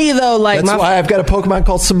 For me, though, like that's why I've got a Pokemon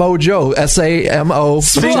called Samoa Joe. SAMO.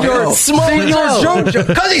 Senor Joe.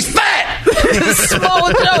 Because he's fat.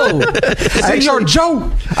 Samoa Joe. Senor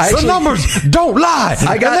Joe. The numbers don't lie.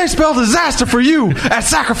 And they spell disaster for you at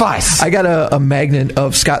Sacrifice. I got a magnet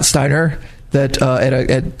of Scott Steiner that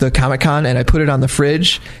at the Comic-Con, and I put it on the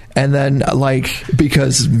fridge, and then like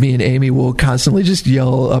because me and Amy will constantly just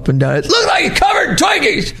yell up and down, "It looks like it's covered in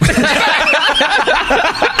Twinkies."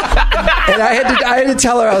 And I had to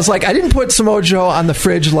tell her, I was like, I didn't put Samoa Joe on the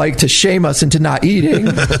fridge like to shame us into not eating.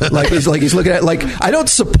 He's looking at like I don't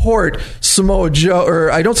support Samoa Joe,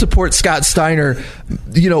 or I don't support Scott Steiner,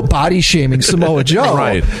 body shaming Samoa Joe.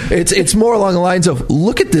 Right. It's more along the lines of,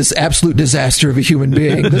 look at this absolute disaster of a human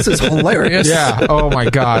being. This is hilarious. Yeah. Oh my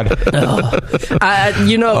God.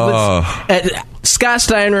 Scott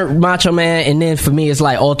Steiner, Macho Man, and then for me it's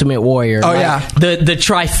like Ultimate Warrior. Oh, the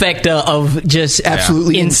trifecta of just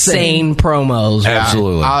absolutely insane promos.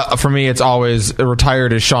 Absolutely. For me, it's always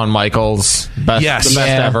retired as Shawn Michaels. The best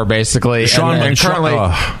ever, basically. Shawn and currently.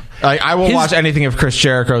 I will watch anything if Chris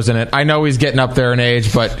Jericho's in it. I know he's getting up there in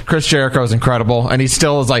age, but Chris Jericho's incredible, and he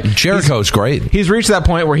still is like Jericho's great. He's reached that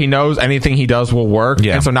point where he knows anything he does will work,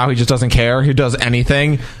 and so now he just doesn't care. He does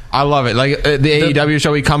anything. I love it. Like the AEW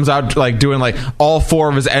show, he comes out like doing like all 4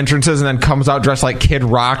 of his entrances, and then comes out dressed like Kid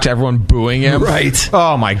Rock to everyone booing him. Right.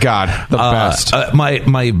 Oh my God, the best.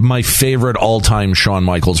 My favorite all-time Shawn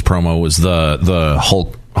Michaels promo was the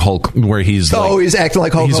Hulk, where he's he's acting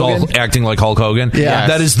like Hulk Hogan. He's all acting like Hulk Hogan. Yeah,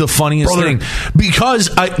 that is the funniest thing because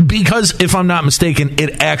if I'm not mistaken,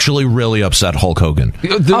 it actually really upset Hulk Hogan.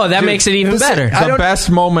 That makes it even better. The best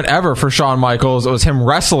moment ever for Shawn Michaels was him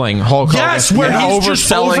wrestling Hulk Hogan. Yes, where he's just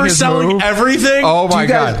overselling everything. Oh my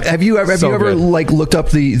God! Have you ever like looked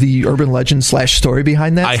up the urban legend / story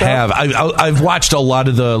behind that? I have. I've watched a lot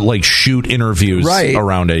of the like shoot interviews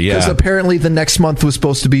around it. Yeah, because apparently the next month was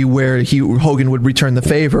supposed to be where Hogan would return the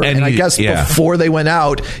favor. And I guess before they went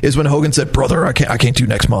out is when Hogan said, "Brother, I can't do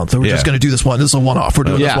next month. We're just going to do this one. This is a one-off. We're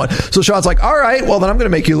doing this one." So Shawn's like, "All right, well then I'm going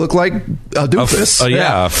to make you look like a doofus."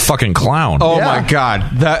 A fucking clown. Oh my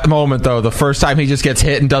God, that moment though, the first time he just gets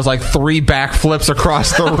hit and does like 3 backflips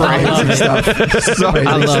across the ring. I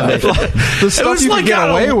love it. The stuff you can get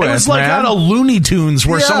away with. It was like out of Looney Tunes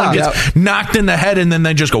where someone gets knocked in the head and then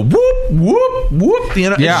they just go whoop whoop whoop.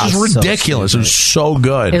 You know, it's just ridiculous. It was so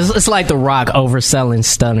good. It's like The Rock overselling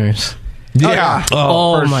stunners. Yeah.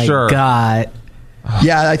 Oh my God.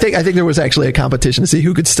 Yeah, I think there was actually a competition to see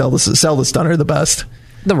who could sell the stunner the best.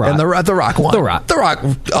 The Rock. And the Rock won. The Rock,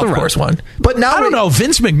 of course, won. But now I don't know.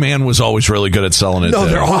 Vince McMahon was always really good at selling it. No,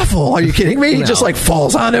 they're awful. Are you kidding me? He just like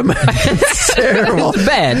falls on him. It's terrible. It's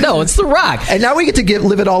bad. No, it's The Rock. And now we get to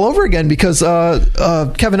live it all over again because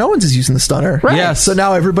Kevin Owens is using the stunner. Right. Yes. So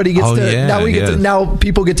now everybody gets to. Now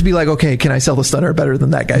people get to be like, okay, can I sell the stunner better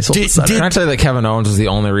than that guy sold the stunner? Can I tell you that Kevin Owens is the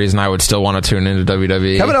only reason I would still want to tune into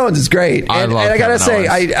WWE? Kevin Owens is great. And I gotta say,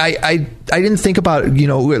 I didn't think about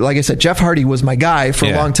like I said, Jeff Hardy was my guy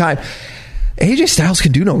for a long time. AJ Styles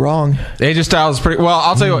can do no wrong. AJ Styles is pretty well.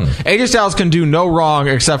 I'll tell you what. AJ Styles can do no wrong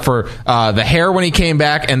except for the hair when he came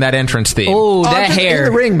back and that entrance theme. Oh, that hair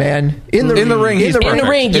in the ring, man. In the ring, he's perfect. Yes.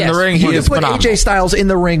 In the ring, he is put phenomenal. AJ Styles in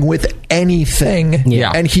the ring with anything,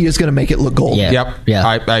 and he is going to make it look gold. Yeah. Yep. Yeah.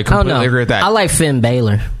 I completely agree with that. I like Finn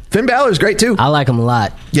Balor. Finn Balor's great too. I like him a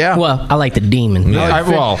lot. Yeah. Well, I like the Demon.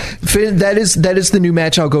 Yeah. Finn, that is the new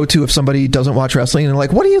match I'll go to if somebody doesn't watch wrestling and they're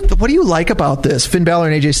like, what do you like about this? Finn Balor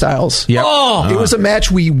and AJ Styles. Yep. It was a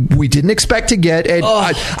match we didn't expect to get. And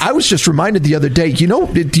I was just reminded the other day. Do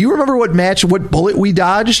you remember what bullet we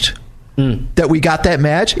dodged? That we got that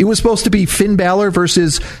match. It was supposed to be Finn Balor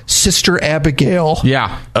versus Sister Abigail.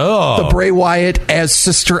 Yeah. The Bray Wyatt as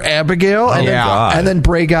Sister Abigail. And then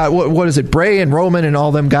Bray got what is it? Bray and Roman and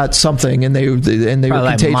all them got something, and they were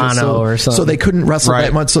like contagious. mono or something. So they couldn't wrestle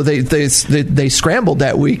that much. So they scrambled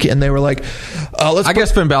that week, and they were like, I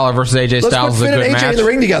guess Finn Balor versus AJ Styles is a good Finn and AJ match. in the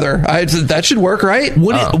ring together. That should work, right?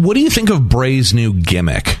 What do you think of Bray's new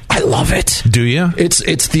gimmick? I love it. Do you?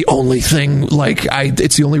 It's the only thing.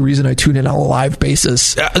 It's the only reason I tune in on a live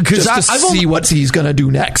basis just to see what he's going to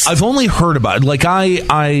do next. I've only heard about it. Like I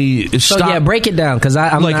stopped. So yeah, break it down because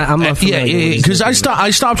I'm not familiar. Because I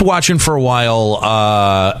stopped watching for a while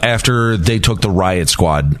after they took the Riot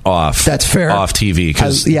Squad off. That's fair. Off TV.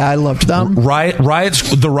 I loved them.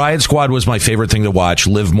 The Riot Squad was my favorite thing to watch.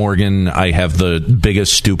 Liv Morgan, I have the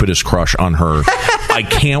biggest, stupidest crush on her. I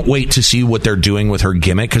can't wait to see what they're doing with her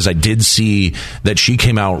gimmick because I did see that she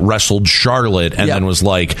came out, wrestled Charlotte, and then was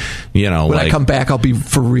like, when I come back, I'll be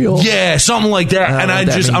for real. Yeah, something like that. And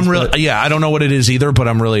I'm really, I don't know what it is either, but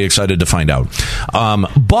I'm really excited to find out.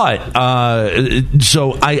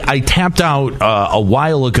 So I tapped out a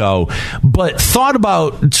while ago, but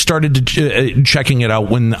started checking it out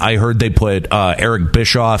when I heard they put Eric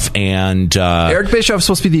Bischoff and Eric Bischoff's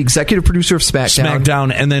supposed to be the executive producer of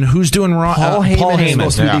SmackDown, and then who's doing Raw? Paul Heyman is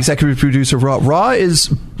supposed to be the executive producer of Raw. Raw is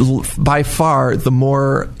by far the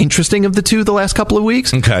more interesting of the two the last couple of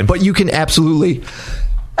weeks. Okay, but you can absolutely.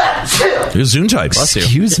 Zoom type.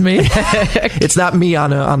 Excuse me. It's not me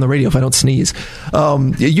on the radio if I don't sneeze.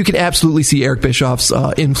 You can absolutely see Eric Bischoff's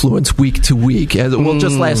influence week to week.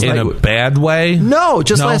 Just last night, in a bad way. No,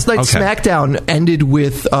 last night SmackDown ended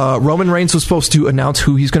with Roman Reigns was supposed to announce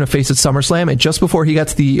who he's going to face at SummerSlam, and just before he got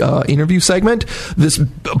to the interview segment, this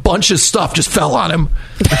bunch of stuff just fell on him.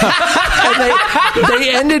 And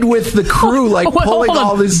they ended with the crew pulling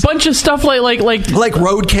all this bunch of stuff like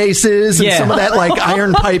road cases and some of that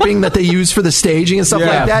iron pipe piping that they use for the staging and stuff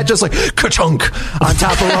like that, just like ka-chunk on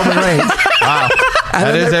top of Roman Reigns. Wow.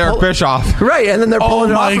 That is Eric Bischoff, right? And then they're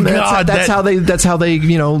pulling it off. And that's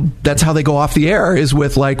how they go off the air, is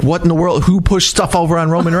with like, what in the world? Who pushed stuff over on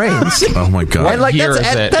Roman Reigns? Oh my god! And like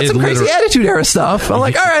that's some crazy Attitude Era stuff. I'm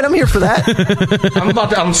like, all right, I'm here for that.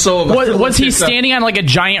 I'm so. Was he standing on like a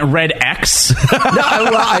giant red X? No,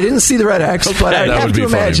 I didn't see the red X, but I have to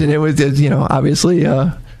imagine it was,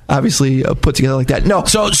 obviously put together like that. No.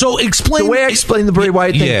 So explain. The way I explained the Bray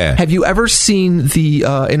Wyatt thing. Yeah. Have you ever seen the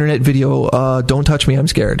internet video, Don't Touch Me, I'm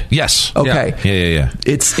Scared? Yes. Okay. Yeah.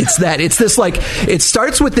 It's that. It's this like, it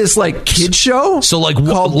starts with this like kid show. So like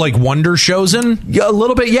like Wonder Chosen? Yeah, a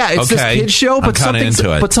little bit. Yeah. It's this kid show, but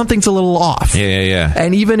something's a little off. Yeah.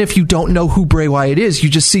 And even if you don't know who Bray Wyatt is, you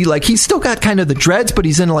just see like, he's still got kind of the dreads, but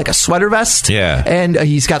he's in like a sweater vest. Yeah. And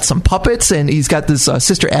he's got some puppets, and he's got this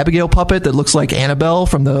Sister Abigail puppet that looks like Annabelle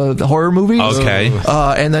from the horror movies. Okay.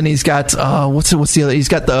 And then he's got what's the other? He's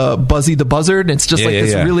got the Buzzy the Buzzard, and it's just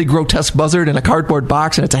this really grotesque buzzard in a cardboard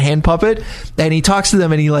box, and it's a hand puppet. And he talks to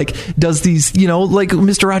them, and he like does these, like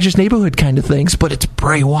Mr. Rogers' Neighborhood kind of things, but it's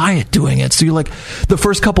Bray Wyatt doing it. So you're like, the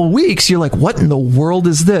first couple of weeks, you're like, what in the world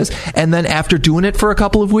is this? And then after doing it for a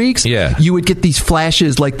couple of weeks, you would get these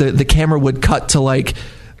flashes, like the camera would cut to like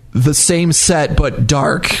the same set but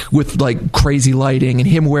dark with like crazy lighting, and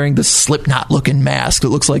him wearing the Slipknot looking mask that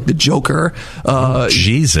looks like the Joker.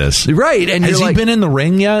 Jesus, right? And has he been in the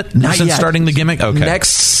ring yet? Not since yet. Starting the gimmick. Okay. Next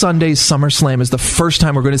Sunday's SummerSlam is the first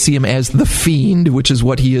time we're going to see him as the Fiend, which is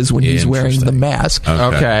what he is when he's wearing the mask.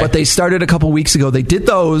 Okay. But they started a couple weeks ago. They did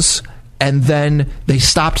those, and then they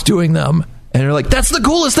stopped doing them. And they're like, that's the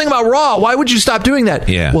coolest thing about Raw. Why would you stop doing that?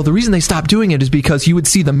 Yeah. Well, the reason they stopped doing it is because you would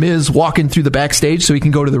see The Miz walking through the backstage so he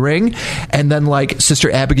can go to the ring. And then, like,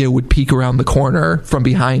 Sister Abigail would peek around the corner from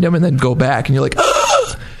behind him and then go back. And you're like,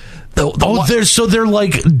 they're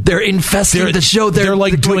infesting the show. They're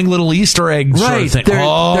like doing little Easter eggs, right? Sort of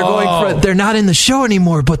thing. They're not in the show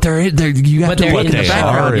anymore, but you have to look in the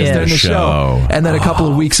background. They're in the show. And then a couple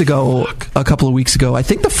of weeks ago, I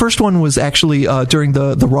think the first one was actually during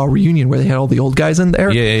the Raw reunion where they had all the old guys in there.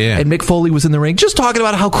 Yeah. And Mick Foley was in the ring, just talking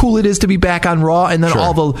about how cool it is to be back on Raw. And then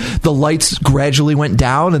all the lights gradually went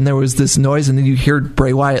down, and there was this noise, and then you hear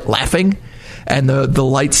Bray Wyatt laughing. And the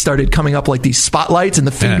lights started coming up like these spotlights, and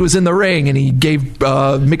the Fiend was in the ring, and he gave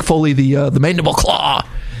Mick Foley the mandible claw.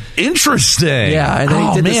 Interesting. Yeah. And then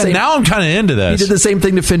he did the same, now I'm kind of into this. He did the same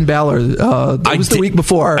thing to Finn Balor. It was the week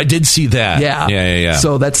before. I did see that. Yeah.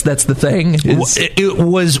 So that's the thing. It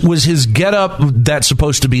was his getup that's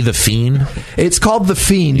supposed to be the Fiend. It's called the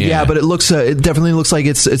Fiend. Yeah, but it definitely looks like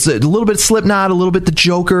it's a little bit Slipknot, a little bit the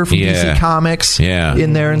Joker from DC Comics.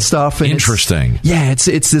 In there and stuff. And interesting.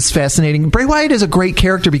 It's this fascinating. Bray Wyatt is a great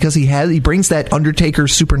character because he brings that Undertaker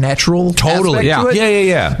supernatural aspect to it.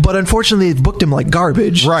 Yeah. But unfortunately, they've booked him like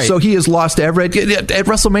garbage. Right. So he has lost at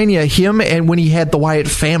WrestleMania, him and when he had the Wyatt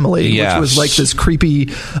family, which was like this creepy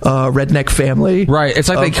redneck family. Right. It's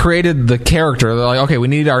like they created the character. They're like, okay, we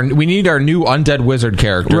need our new undead wizard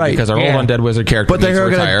character because our old undead wizard character needs to retire.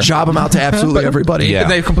 But they're going to job him out to absolutely everybody. Yeah.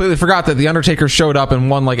 They completely forgot that the Undertaker showed up and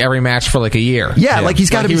won like every match for like a year. Yeah. Like he's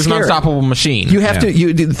got to be he was scared. an unstoppable machine. You have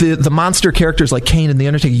to the monster characters like Kane and the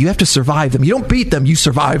Undertaker. You have to survive them. You don't beat them. You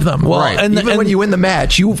survive them. Well, right. And even when you win the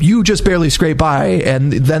match, you just barely scrape by,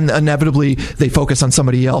 and then inevitably they focus on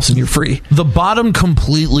somebody else and you're free. The bottom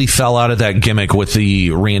completely fell out of that gimmick with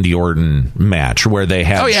the Randy Orton match where they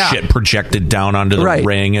had shit projected down onto the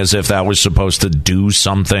ring as if that was supposed to do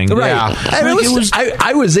something. Right. Yeah.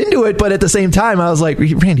 I was into it, but at the same time I was like,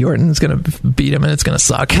 Randy Orton's going to beat him and it's going to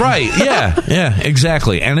suck. Right. Yeah,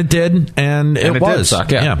 exactly. And it did, and it was. Did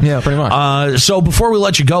suck. Yeah, pretty much. So before we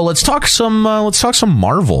let you go, let's talk some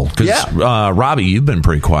Marvel, because Robbie, you've been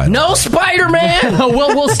pretty quiet. No Spider-Man.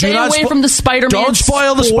 we'll stay away from the Spider-Man. Don't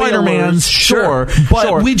spoil the Spider-Man. Sure.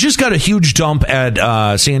 But we just got a huge dump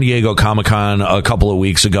at San Diego Comic-Con a couple of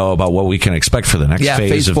weeks ago about what we can expect for the next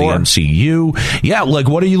phase of 4. The MCU. Yeah, like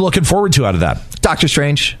what are you looking forward to out of that? Doctor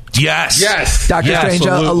Strange. Yes. Doctor Strange,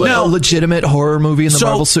 a legitimate horror movie in the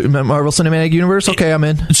Marvel Cinematic Universe. Okay, I'm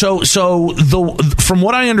in. So from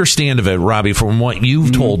what I understand of it, Robbie, from what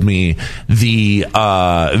you've told me, the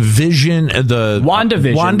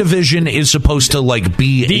WandaVision is supposed to like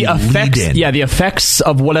be the effects. Lead-in. Yeah, the effects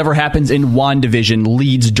of whatever happens in WandaVision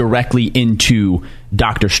leads directly into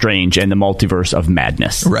Doctor Strange and the Multiverse of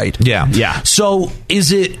Madness. Right. Yeah. So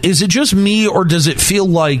is it just me, or does it feel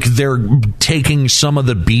like they're taking some of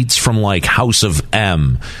the beats from like House of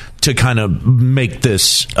M to kind of make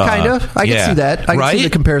this kind of. I can see that. I can see the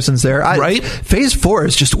comparisons there. Right? Phase 4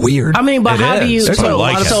 is just weird. I mean, but how do you?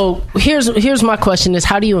 So here's my question: is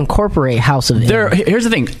how do you incorporate House of M? Here's the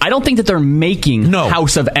thing: I don't think that they're making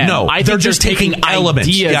House of M. No, I think they're just taking elements,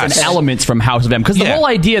 ideas and elements from House of M, because the whole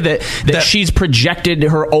idea that she's projected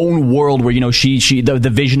her own world where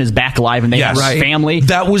the Vision is back alive and they have a family.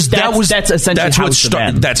 That's essentially House of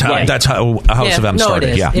M. That's how House of M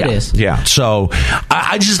started. It is. Yeah. So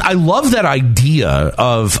I love that idea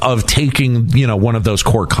of taking one of those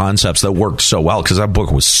core concepts that worked so well, because that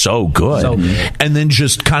book was so good, and then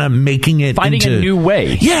just kind of making it finding a new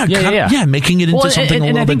way. Making it into something a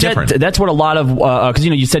little bit different. That's what a lot of because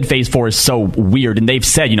you said Phase 4 is so weird, and they've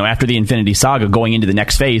said after the Infinity Saga going into the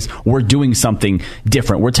next phase, we're doing something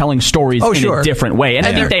different. We're telling stories in a different way, and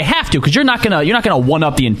I think they have to, because you're not gonna one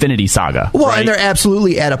up the Infinity Saga. Well, and they're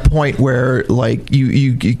absolutely at a point where like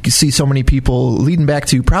you see so many people leading back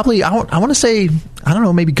to probably I want to say, I don't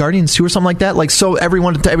know, maybe Guardians 2 or something like that. Like, so every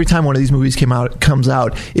time one of these movies comes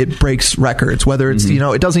out, it breaks records. Whether it's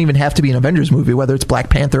it doesn't even have to be an Avengers movie. Whether it's Black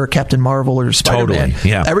Panther or Captain Marvel or Spider-Man. Totally,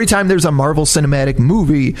 yeah. Every time there's a Marvel cinematic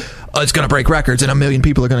movie, it's going to break records, and 1 million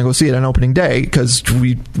people are going to go see it on opening day because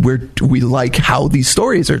we like how these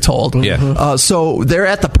stories are told. Yeah. So they're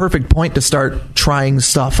at the perfect point to start trying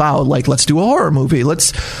stuff out. Like, let's do a horror movie.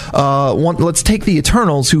 Let's take the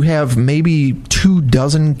Eternals, who have maybe 24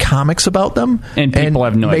 comics about them, and people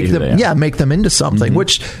have no idea. Make them into something,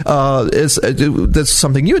 which that's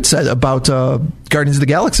something you had said about Guardians of the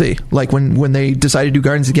Galaxy. Like when they decided to do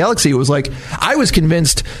Guardians of the Galaxy, it was like, I was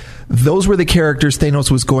convinced those were the characters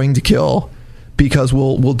Thanos was going to kill, because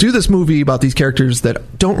we'll do this movie about these characters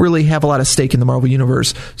that don't really have a lot of stake in the Marvel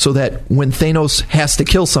Universe, so that when Thanos has to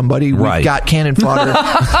kill somebody, we've got cannon fodder.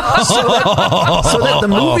 so that the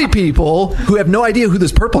movie people, who have no idea who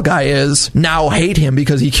this purple guy is, now hate him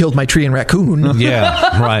because he killed my tree and raccoon.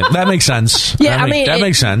 Yeah, right. That makes sense. Yeah, that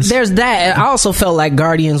makes sense. There's that. I also felt like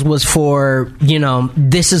Guardians was for,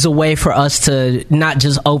 this is a way for us to not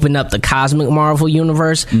just open up the cosmic Marvel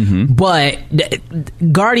universe, but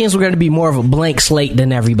Guardians were going to be more of a blank slate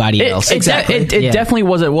than everybody else. It definitely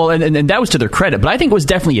wasn't. Well, and that was to their credit, but I think it was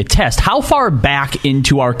definitely a test. How far back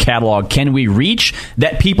into our catalog can we reach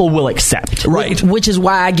that people will accept? Right. Which is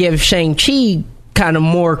why I give Shang-Chi kind of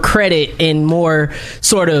more credit and more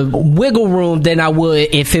sort of wiggle room than I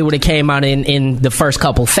would if it would have came out in the first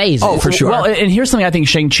couple phases. Oh, for sure. Well, and here's something I think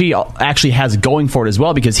Shang-Chi actually has going for it as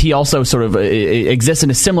well, because he also sort of exists in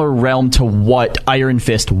a similar realm to what Iron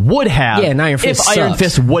Fist would have. Yeah, and Iron Fist sucks. Iron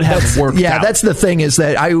Fist would have worked out. Yeah, that's the thing, is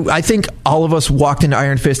that I think all of us walked into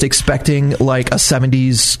Iron Fist expecting like a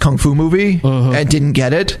 70s kung fu movie and didn't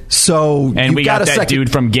get it. So and we got that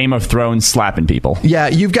dude from Game of Thrones slapping people. Yeah,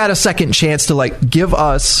 you've got a second chance to like give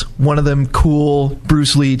us one of them cool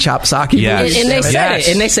Bruce Lee chop socket movies. And they said it.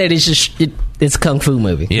 And they said it's just it's a kung fu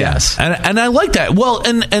movie. Yes, and I like that. Well,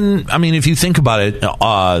 and I mean, if you think about it,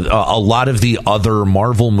 a lot of the other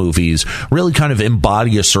Marvel movies really kind of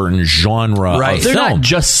embody a certain genre. Right, of they're film. not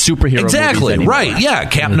just superhero. Exactly. Movies right. Yeah,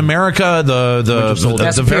 Captain America.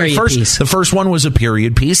 The very first. Piece. The first one was a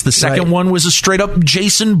period piece. The second one was a straight up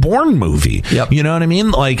Jason Bourne movie. Yep. You know what I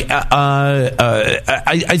mean? Like,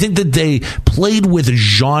 I think that they played with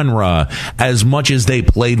genre as much as they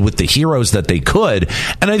played with the heroes that they could,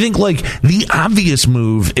 and I think like the obvious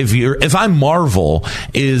move, if I'm Marvel,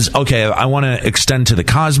 is okay, I want to extend to the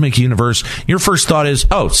cosmic universe. Your first thought is,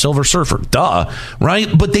 oh, Silver Surfer, duh, right?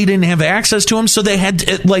 But they didn't have access to him, so they had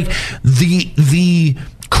to, like the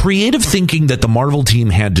creative thinking that the Marvel team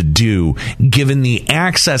had to do, given the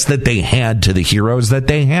access that they had to the heroes that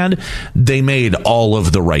they had, they made all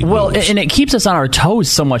of the right moves. And it keeps us on our toes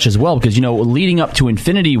so much as well, because, leading up to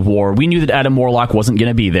Infinity War, we knew that Adam Warlock wasn't going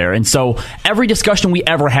to be there. And so every discussion we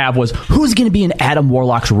ever have was, who's going to be in Adam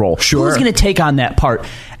Warlock's role? Sure. Who's going to take on that part?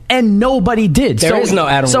 And nobody did. There is no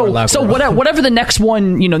Adam Warlock. So whatever the next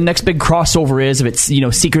one, the next big crossover is, if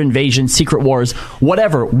it's, Secret Invasion, Secret Wars,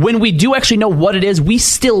 whatever, when we do actually know what it is, we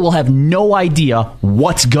still will have no idea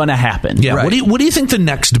what's going to happen. Yeah. Right. What do you think the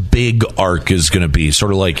next big arc is going to be?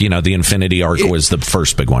 Sort of like, the Infinity arc was the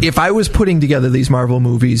first big one. If I was putting together these Marvel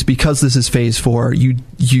movies, because this is Phase 4, you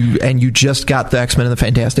just got the X-Men and the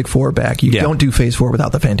Fantastic Four back. You don't do Phase 4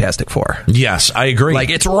 without the Fantastic Four. Yes, I agree. Like,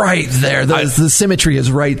 it's right there. The symmetry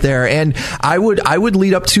is right there, and I would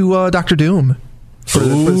lead up to Doctor Doom. for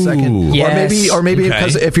the second. Yes. Or maybe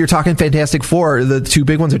because if you're talking Fantastic Four, the two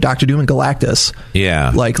big ones are Doctor Doom and Galactus.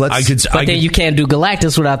 Yeah. Like, let's. But then you can't do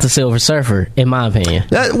Galactus without the Silver Surfer, in my opinion.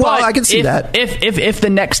 I can see that. If the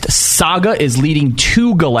next saga is leading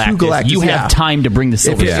to Galactus, you have time to bring the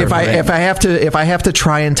Silver Surfer. If I have to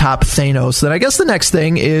try and top Thanos, then I guess the next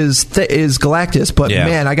thing is Galactus. But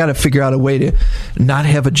man, I got to figure out a way to not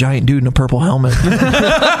have a giant dude in a purple helmet. or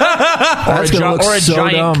a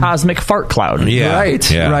giant dumb. Cosmic fart cloud.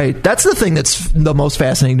 Right. That's the thing that's the most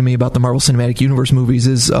fascinating to me about the Marvel Cinematic Universe movies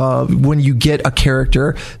is when you get a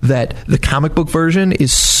character that the comic book version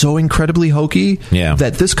is so incredibly hokey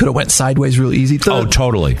that this could have went sideways real easy.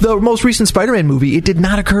 Totally. The most recent Spider-Man movie, it did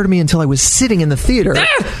not occur to me until I was sitting in the theater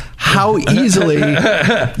how easily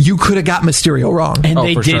you could have got Mysterio wrong. And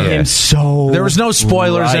they did him so There was no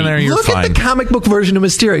spoilers in there. You're Look fine. at the comic book version of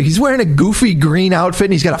Mysterio. He's wearing a goofy green outfit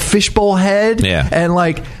and he's got a fishbowl head. Yeah. And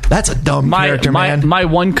that's a dumb character, man. My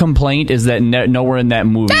one complaint is that nowhere in that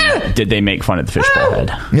movie did they make fun of the fishbowl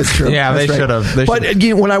head. It's true. Yeah, That's they right. should have. But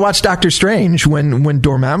again, when I watch Doctor Strange, when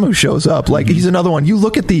Dormammu shows up, he's another one. You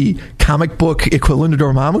look at the comic book equivalent of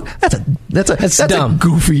Dormammu. That's dumb. a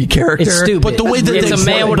goofy character. It's stupid. But the way that it's a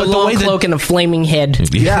man with a long cloak and a flaming head.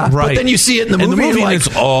 Yeah, right. But then you see it in the movie, and it's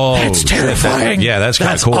that's terrifying. That's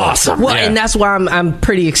kind of cool. Awesome. Well, and that's why I'm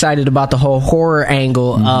pretty excited about the whole horror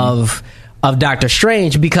angle of Doctor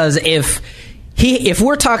Strange, because if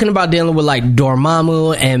we're talking about dealing with like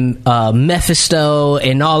Dormammu and Mephisto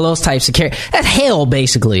and all those types of characters, that's hell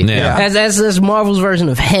basically. As Marvel's version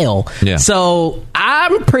of hell. So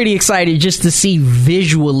I'm pretty excited just to see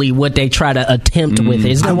visually what they try to attempt with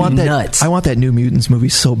it. It's gonna be nuts. I want that New Mutants movie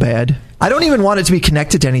so bad. I don't even want it to be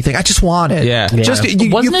connected to anything. I just want it. Just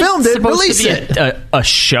you filmed it, release it. A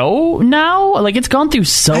show now? Like it's gone through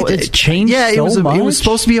it's changed. Yeah, so much. It was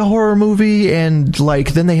supposed to be a horror movie, and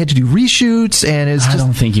then they had to do reshoots, and I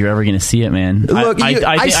don't think you're ever going to see it, man. Look,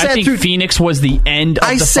 I think Phoenix was the end of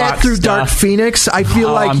the Fox sat through stuff. Dark Phoenix. I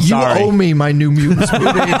feel like you owe me my New Mutants movie.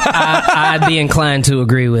 I'd be inclined to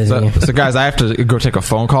agree with you. So guys, I have to go take a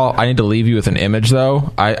phone call. I need to leave you with an image,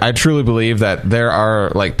 though. I truly believe that there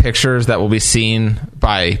are pictures that will be seen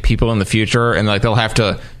by people in the future, and they'll have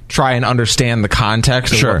to try and understand the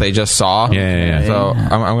context of what they just saw. So I'm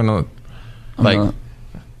gonna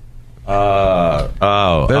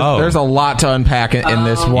there's a lot to unpack in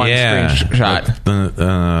this one screenshot.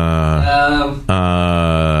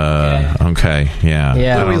 Okay.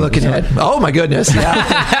 What are we looking at? Oh my goodness!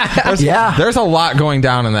 There's a lot going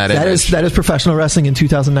down in that image. That is professional wrestling in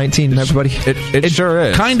 2019, everybody. It sure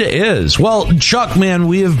is. Kind of is. Well, Chuck, man,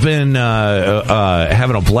 we have been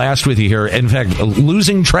having a blast with you here. In fact,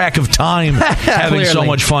 losing track of time, having so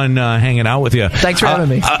much fun hanging out with you. Thanks for having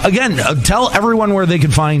me. Again, tell everyone where they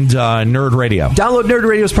can find Nerd Radio. Download Nerd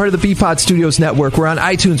Radio as part of the BPod Studios network. We're on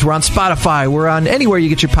iTunes. We're on Spotify. We're on anywhere you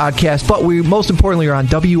get your podcast. But we most importantly are on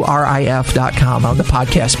WRIF.com on the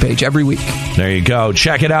podcast page every week. There you go.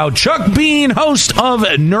 Check it out. Chuck Bean, host of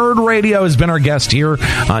Nerd Radio, has been our guest here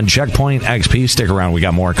on Checkpoint XP. Stick around. We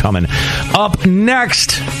got more coming up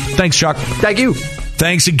next. Thanks, Chuck. Thank you.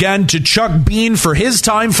 Thanks again to Chuck Bean for his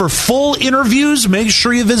time. For full interviews, make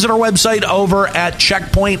sure you visit our website over at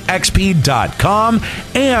checkpointxp.com.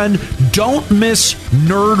 And don't miss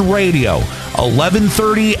Nerd Radio,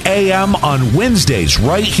 11:30 a.m. on Wednesdays,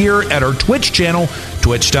 right here at our Twitch channel,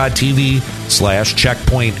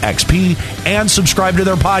 twitch.tv/checkpointxp, and subscribe to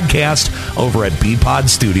their podcast over at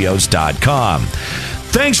bpodstudios.com.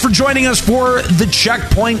 Thanks for joining us for the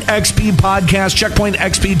Checkpoint XP podcast.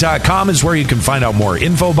 CheckpointXP.com is where you can find out more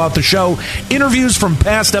info about the show, interviews from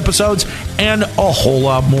past episodes, and a whole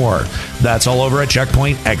lot more. That's all over at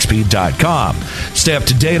CheckpointXP.com. Stay up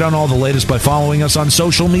to date on all the latest by following us on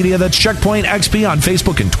social media. That's Checkpoint XP on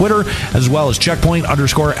Facebook and Twitter, as well as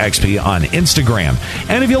Checkpoint_XP on Instagram.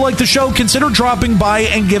 And if you like the show, consider dropping by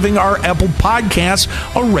and giving our Apple Podcasts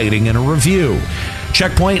a rating and a review.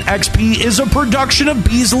 Checkpoint XP is a production of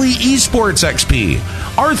Beasley Esports XP.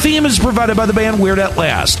 Our theme is provided by the band Weird at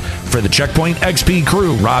Last. For the Checkpoint XP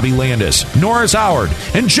crew, Robbie Landis, Norris Howard,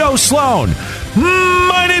 and Joe Sloan,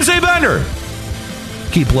 my name's Abe Bender.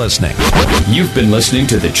 Keep listening. You've been listening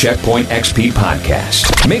to the Checkpoint XP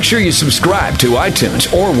podcast. Make sure you subscribe to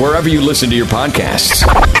iTunes or wherever you listen to your podcasts.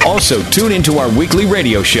 Also, tune into our weekly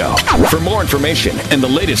radio show. For more information and the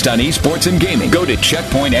latest on esports and gaming, go to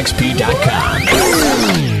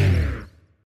checkpointxp.com.